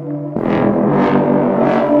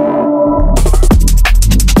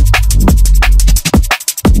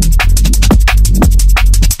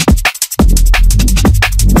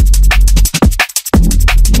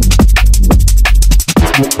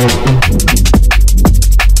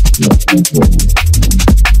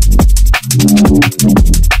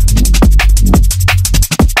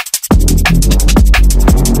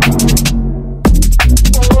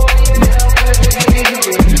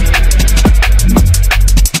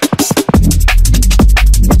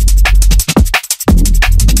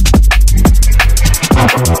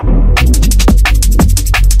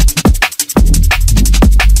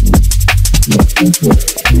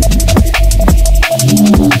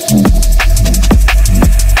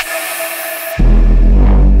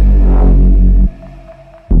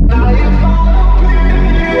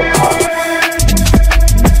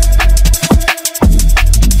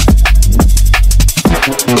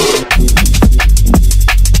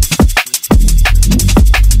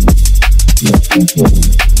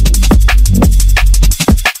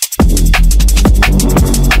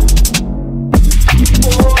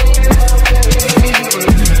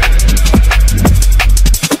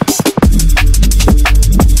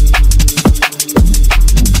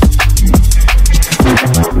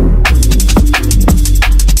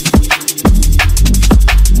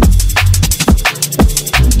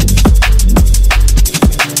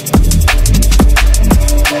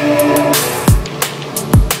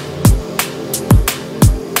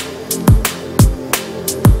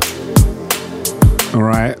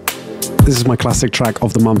 Classic track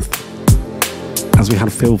of the month, as we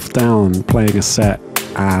had Filth Down playing a set,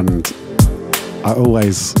 and I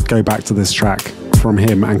always go back to this track from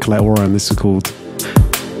him and Colette Aura, and this is called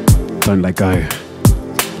Don't Let Go.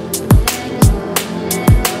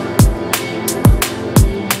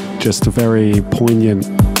 Just a very poignant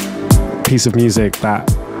piece of music that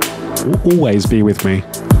will always be with me.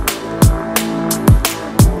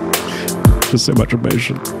 Just so much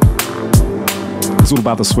emotion. It's all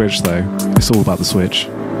about the switch, though. It's all about the switch.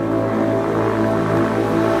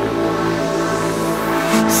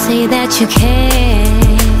 Say that you care.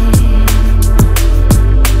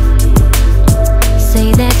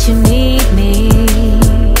 Say that you need me.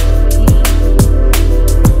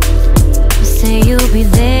 Say you'll be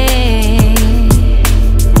there.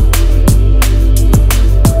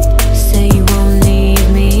 Say you won't leave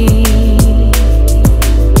me.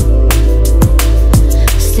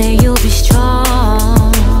 Say you'll be strong.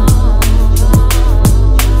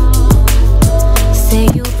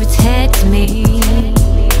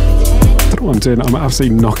 doing? I'm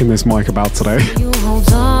absolutely knocking this mic about today. You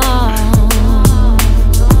hold on.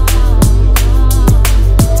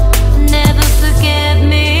 Never forget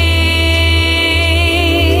me.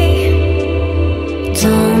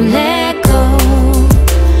 Don't let go.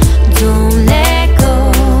 Don't let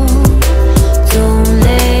go. Don't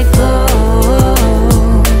let go.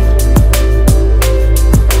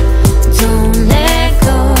 Don't let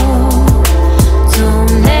go.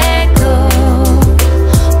 Don't let go.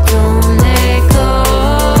 Don't let go.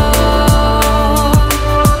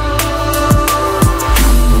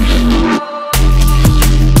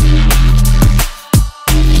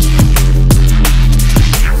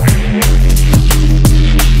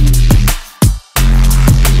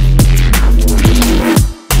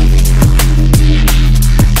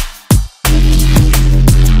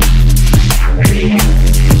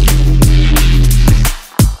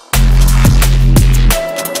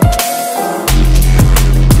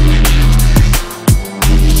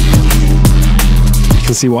 You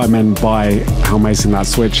can see what I meant by how amazing that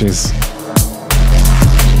switch is.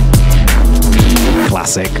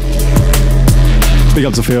 Classic. Big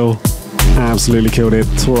up to Phil. Absolutely killed it.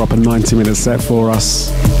 Tore up a 90-minute set for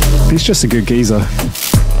us. He's just a good geezer. Say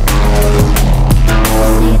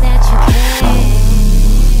that you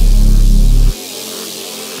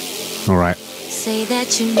care. All right. Say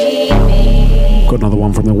that you need me. Got another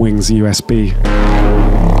one from the Wingz USB.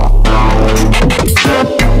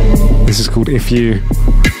 This is called If You.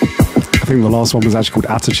 I think the last one was actually called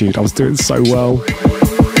Attitude. I was doing so well.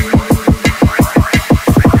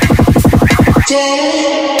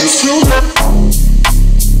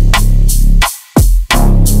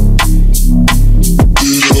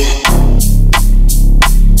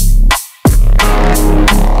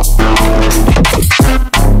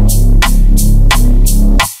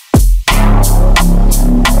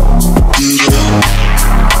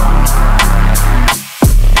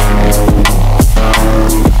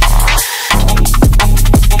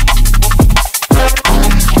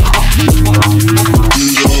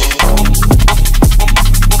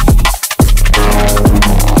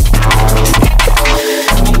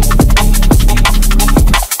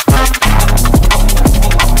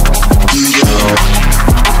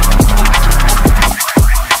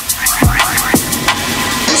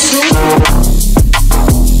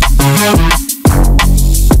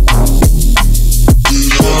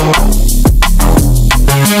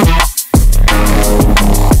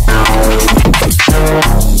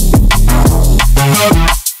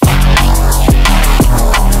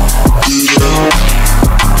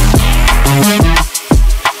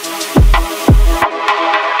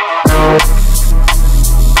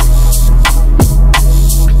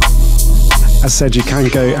 Said you can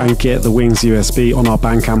go and get the Wingz USB on our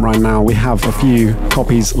Bandcamp right now. We have a few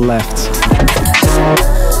copies left.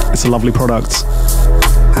 It's a lovely product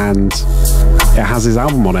and it has his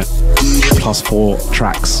album on it, plus 4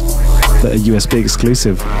 tracks that are USB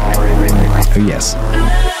exclusive. Oh yes.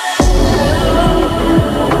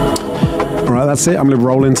 Alright, that's it. I'm going to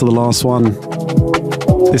roll into the last one.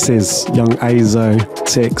 This is young Azo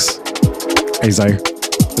Tix. Azo,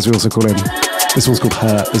 as we also call him. This one's called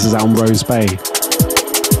Hurt. This is out on Rose Bay.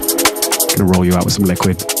 Gonna roll you out with some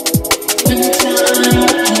liquid.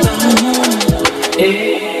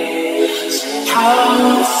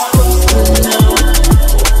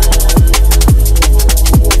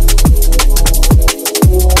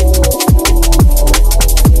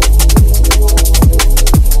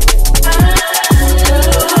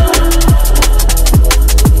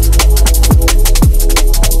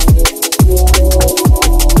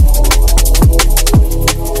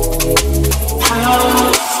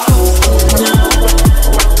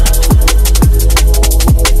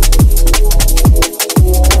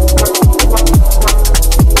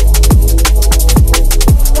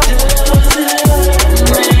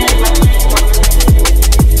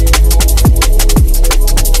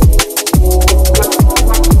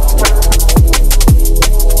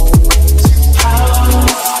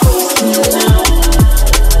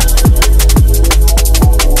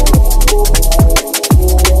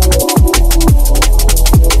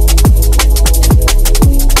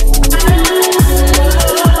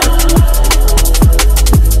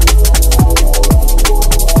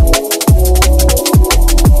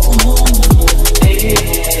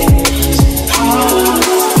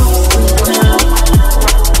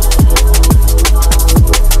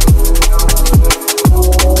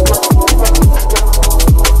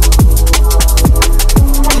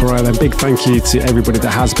 Big thank you to everybody that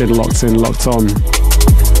has been locked in, locked on.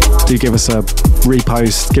 Do give us a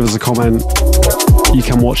repost, give us a comment. You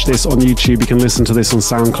can watch this on YouTube, you can listen to this on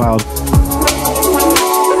SoundCloud.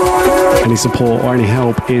 Any support or any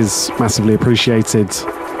help is massively appreciated.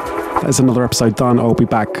 That's another episode done. I'll be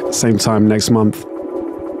back same time next month.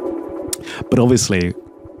 But obviously,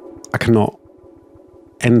 I cannot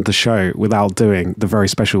end the show without doing the very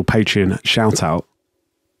special Patreon shout out.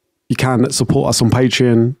 You can support us on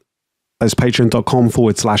Patreon. That's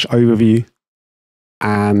patreon.com/overview.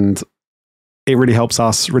 And it really helps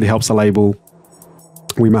us, really helps the label.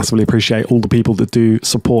 We massively appreciate all the people that do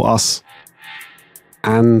support us.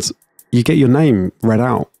 And you get your name read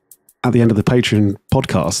out at the end of the Patreon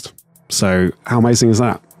podcast. So how amazing is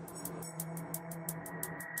that?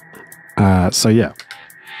 So yeah,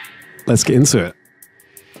 let's get into it.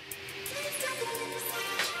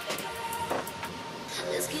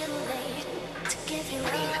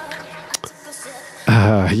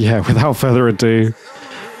 Yeah, without further ado,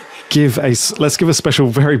 let's give a special,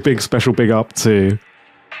 very big, special big up to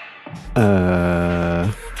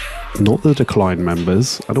not the Decline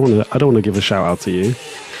members. I don't want to give a shout out to you.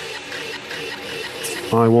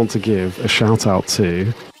 I want to give a shout out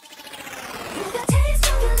to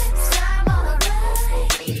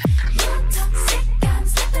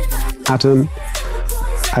Adam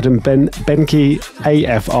Benki,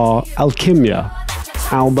 AFR, Alchemia,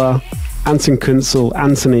 Alba, Anton Kunzel,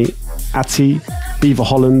 Anthony, Atti, Beaver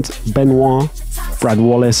Holland, Benoit, Brad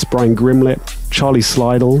Wallace, Brian Grimlett, Charlie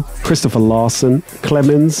Slidell, Christopher Larson,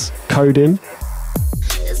 Clemens, Codin,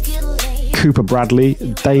 Cooper Bradley,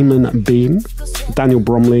 Damon Bean, Daniel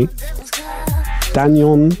Bromley,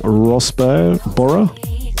 Danion Rosborough,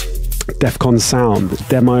 Defcon Sound,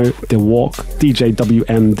 Demo, The Walk, DJ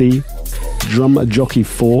WMD, Drum Jockey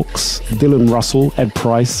Forks, Dylan Russell, Ed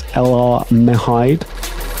Price, LR Mehide,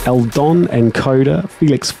 Eldon Encoder,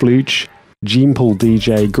 Felix Fluch, Gene Paul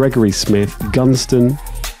DJ, Gregory Smith, Gunston,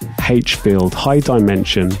 H-Field, High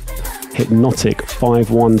Dimension, Hypnotic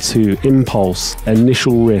 512, Impulse,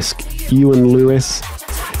 Initial Risk, Ewan Lewis,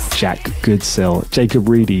 Jack Goodsill, Jacob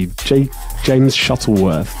Reedy, James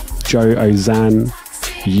Shuttleworth, Joe Ozan,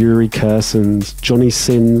 Yuri Kersons, Johnny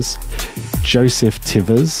Sins, Joseph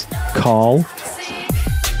Tivers, Carl,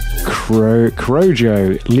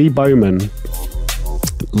 Crojo, Lee Bowman,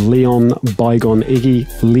 Leon Bygone Iggy,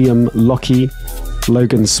 Liam Lockie,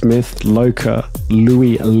 Logan Smith, Loka,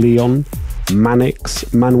 Louis Leon, Mannix,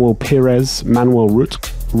 Manuel Perez, Manuel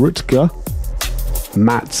Rutger,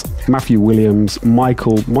 Matthew Williams,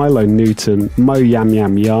 Milo Newton, Mo Yam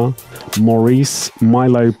Yam Ya, Maurice,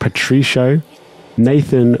 Milo Patricio,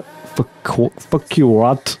 Nathan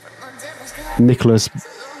Fukurat, Nicholas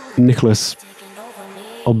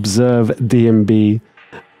Observe DMB,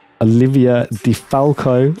 Olivia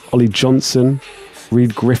DeFalco, Ollie Johnson,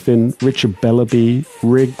 Reed Griffin, Richard Bellaby,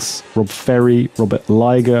 Riggs, Rob Ferry, Robert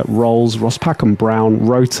Liger, Rolls, Ross Packham Brown,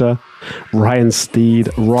 Rotor, Ryan Steed,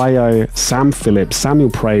 Ryo, Sam Phillips,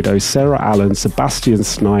 Samuel Prado, Sarah Allen, Sebastian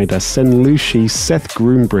Snyder, Sen Lucy, Seth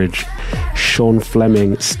Groombridge, Sean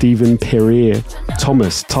Fleming, Stephen Perrier,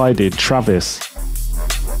 Thomas, Tided, Travis,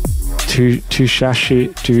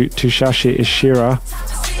 Tushashi Ishira,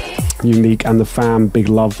 Unique and the Fam, big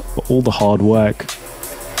love for all the hard work.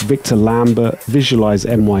 Victor Lambert, Visualize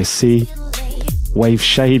NYC, Wave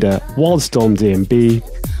Shader, Wildstorm DMB,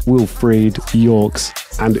 Wilfried, Yorks,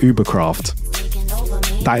 and Ubercraft.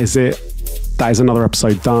 That is it. That is another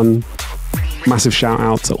episode done. Massive shout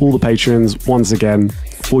out to all the patrons once again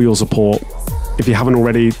for your support. If you haven't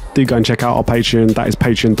already, do go and check out our Patreon. That is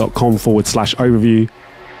patreon.com/overview.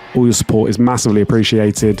 All your support is massively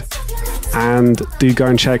appreciated. And do go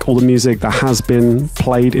and check all the music that has been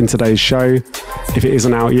played in today's show. If it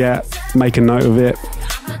isn't out yet, make a note of it.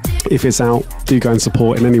 If it's out, do go and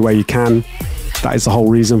support in any way you can. That is the whole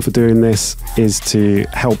reason for doing this, is to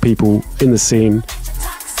help people in the scene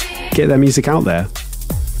get their music out there.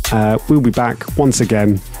 We'll be back once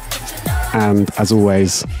again. And as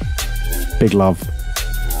always, big love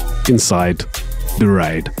inside the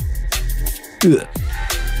raid. Ugh.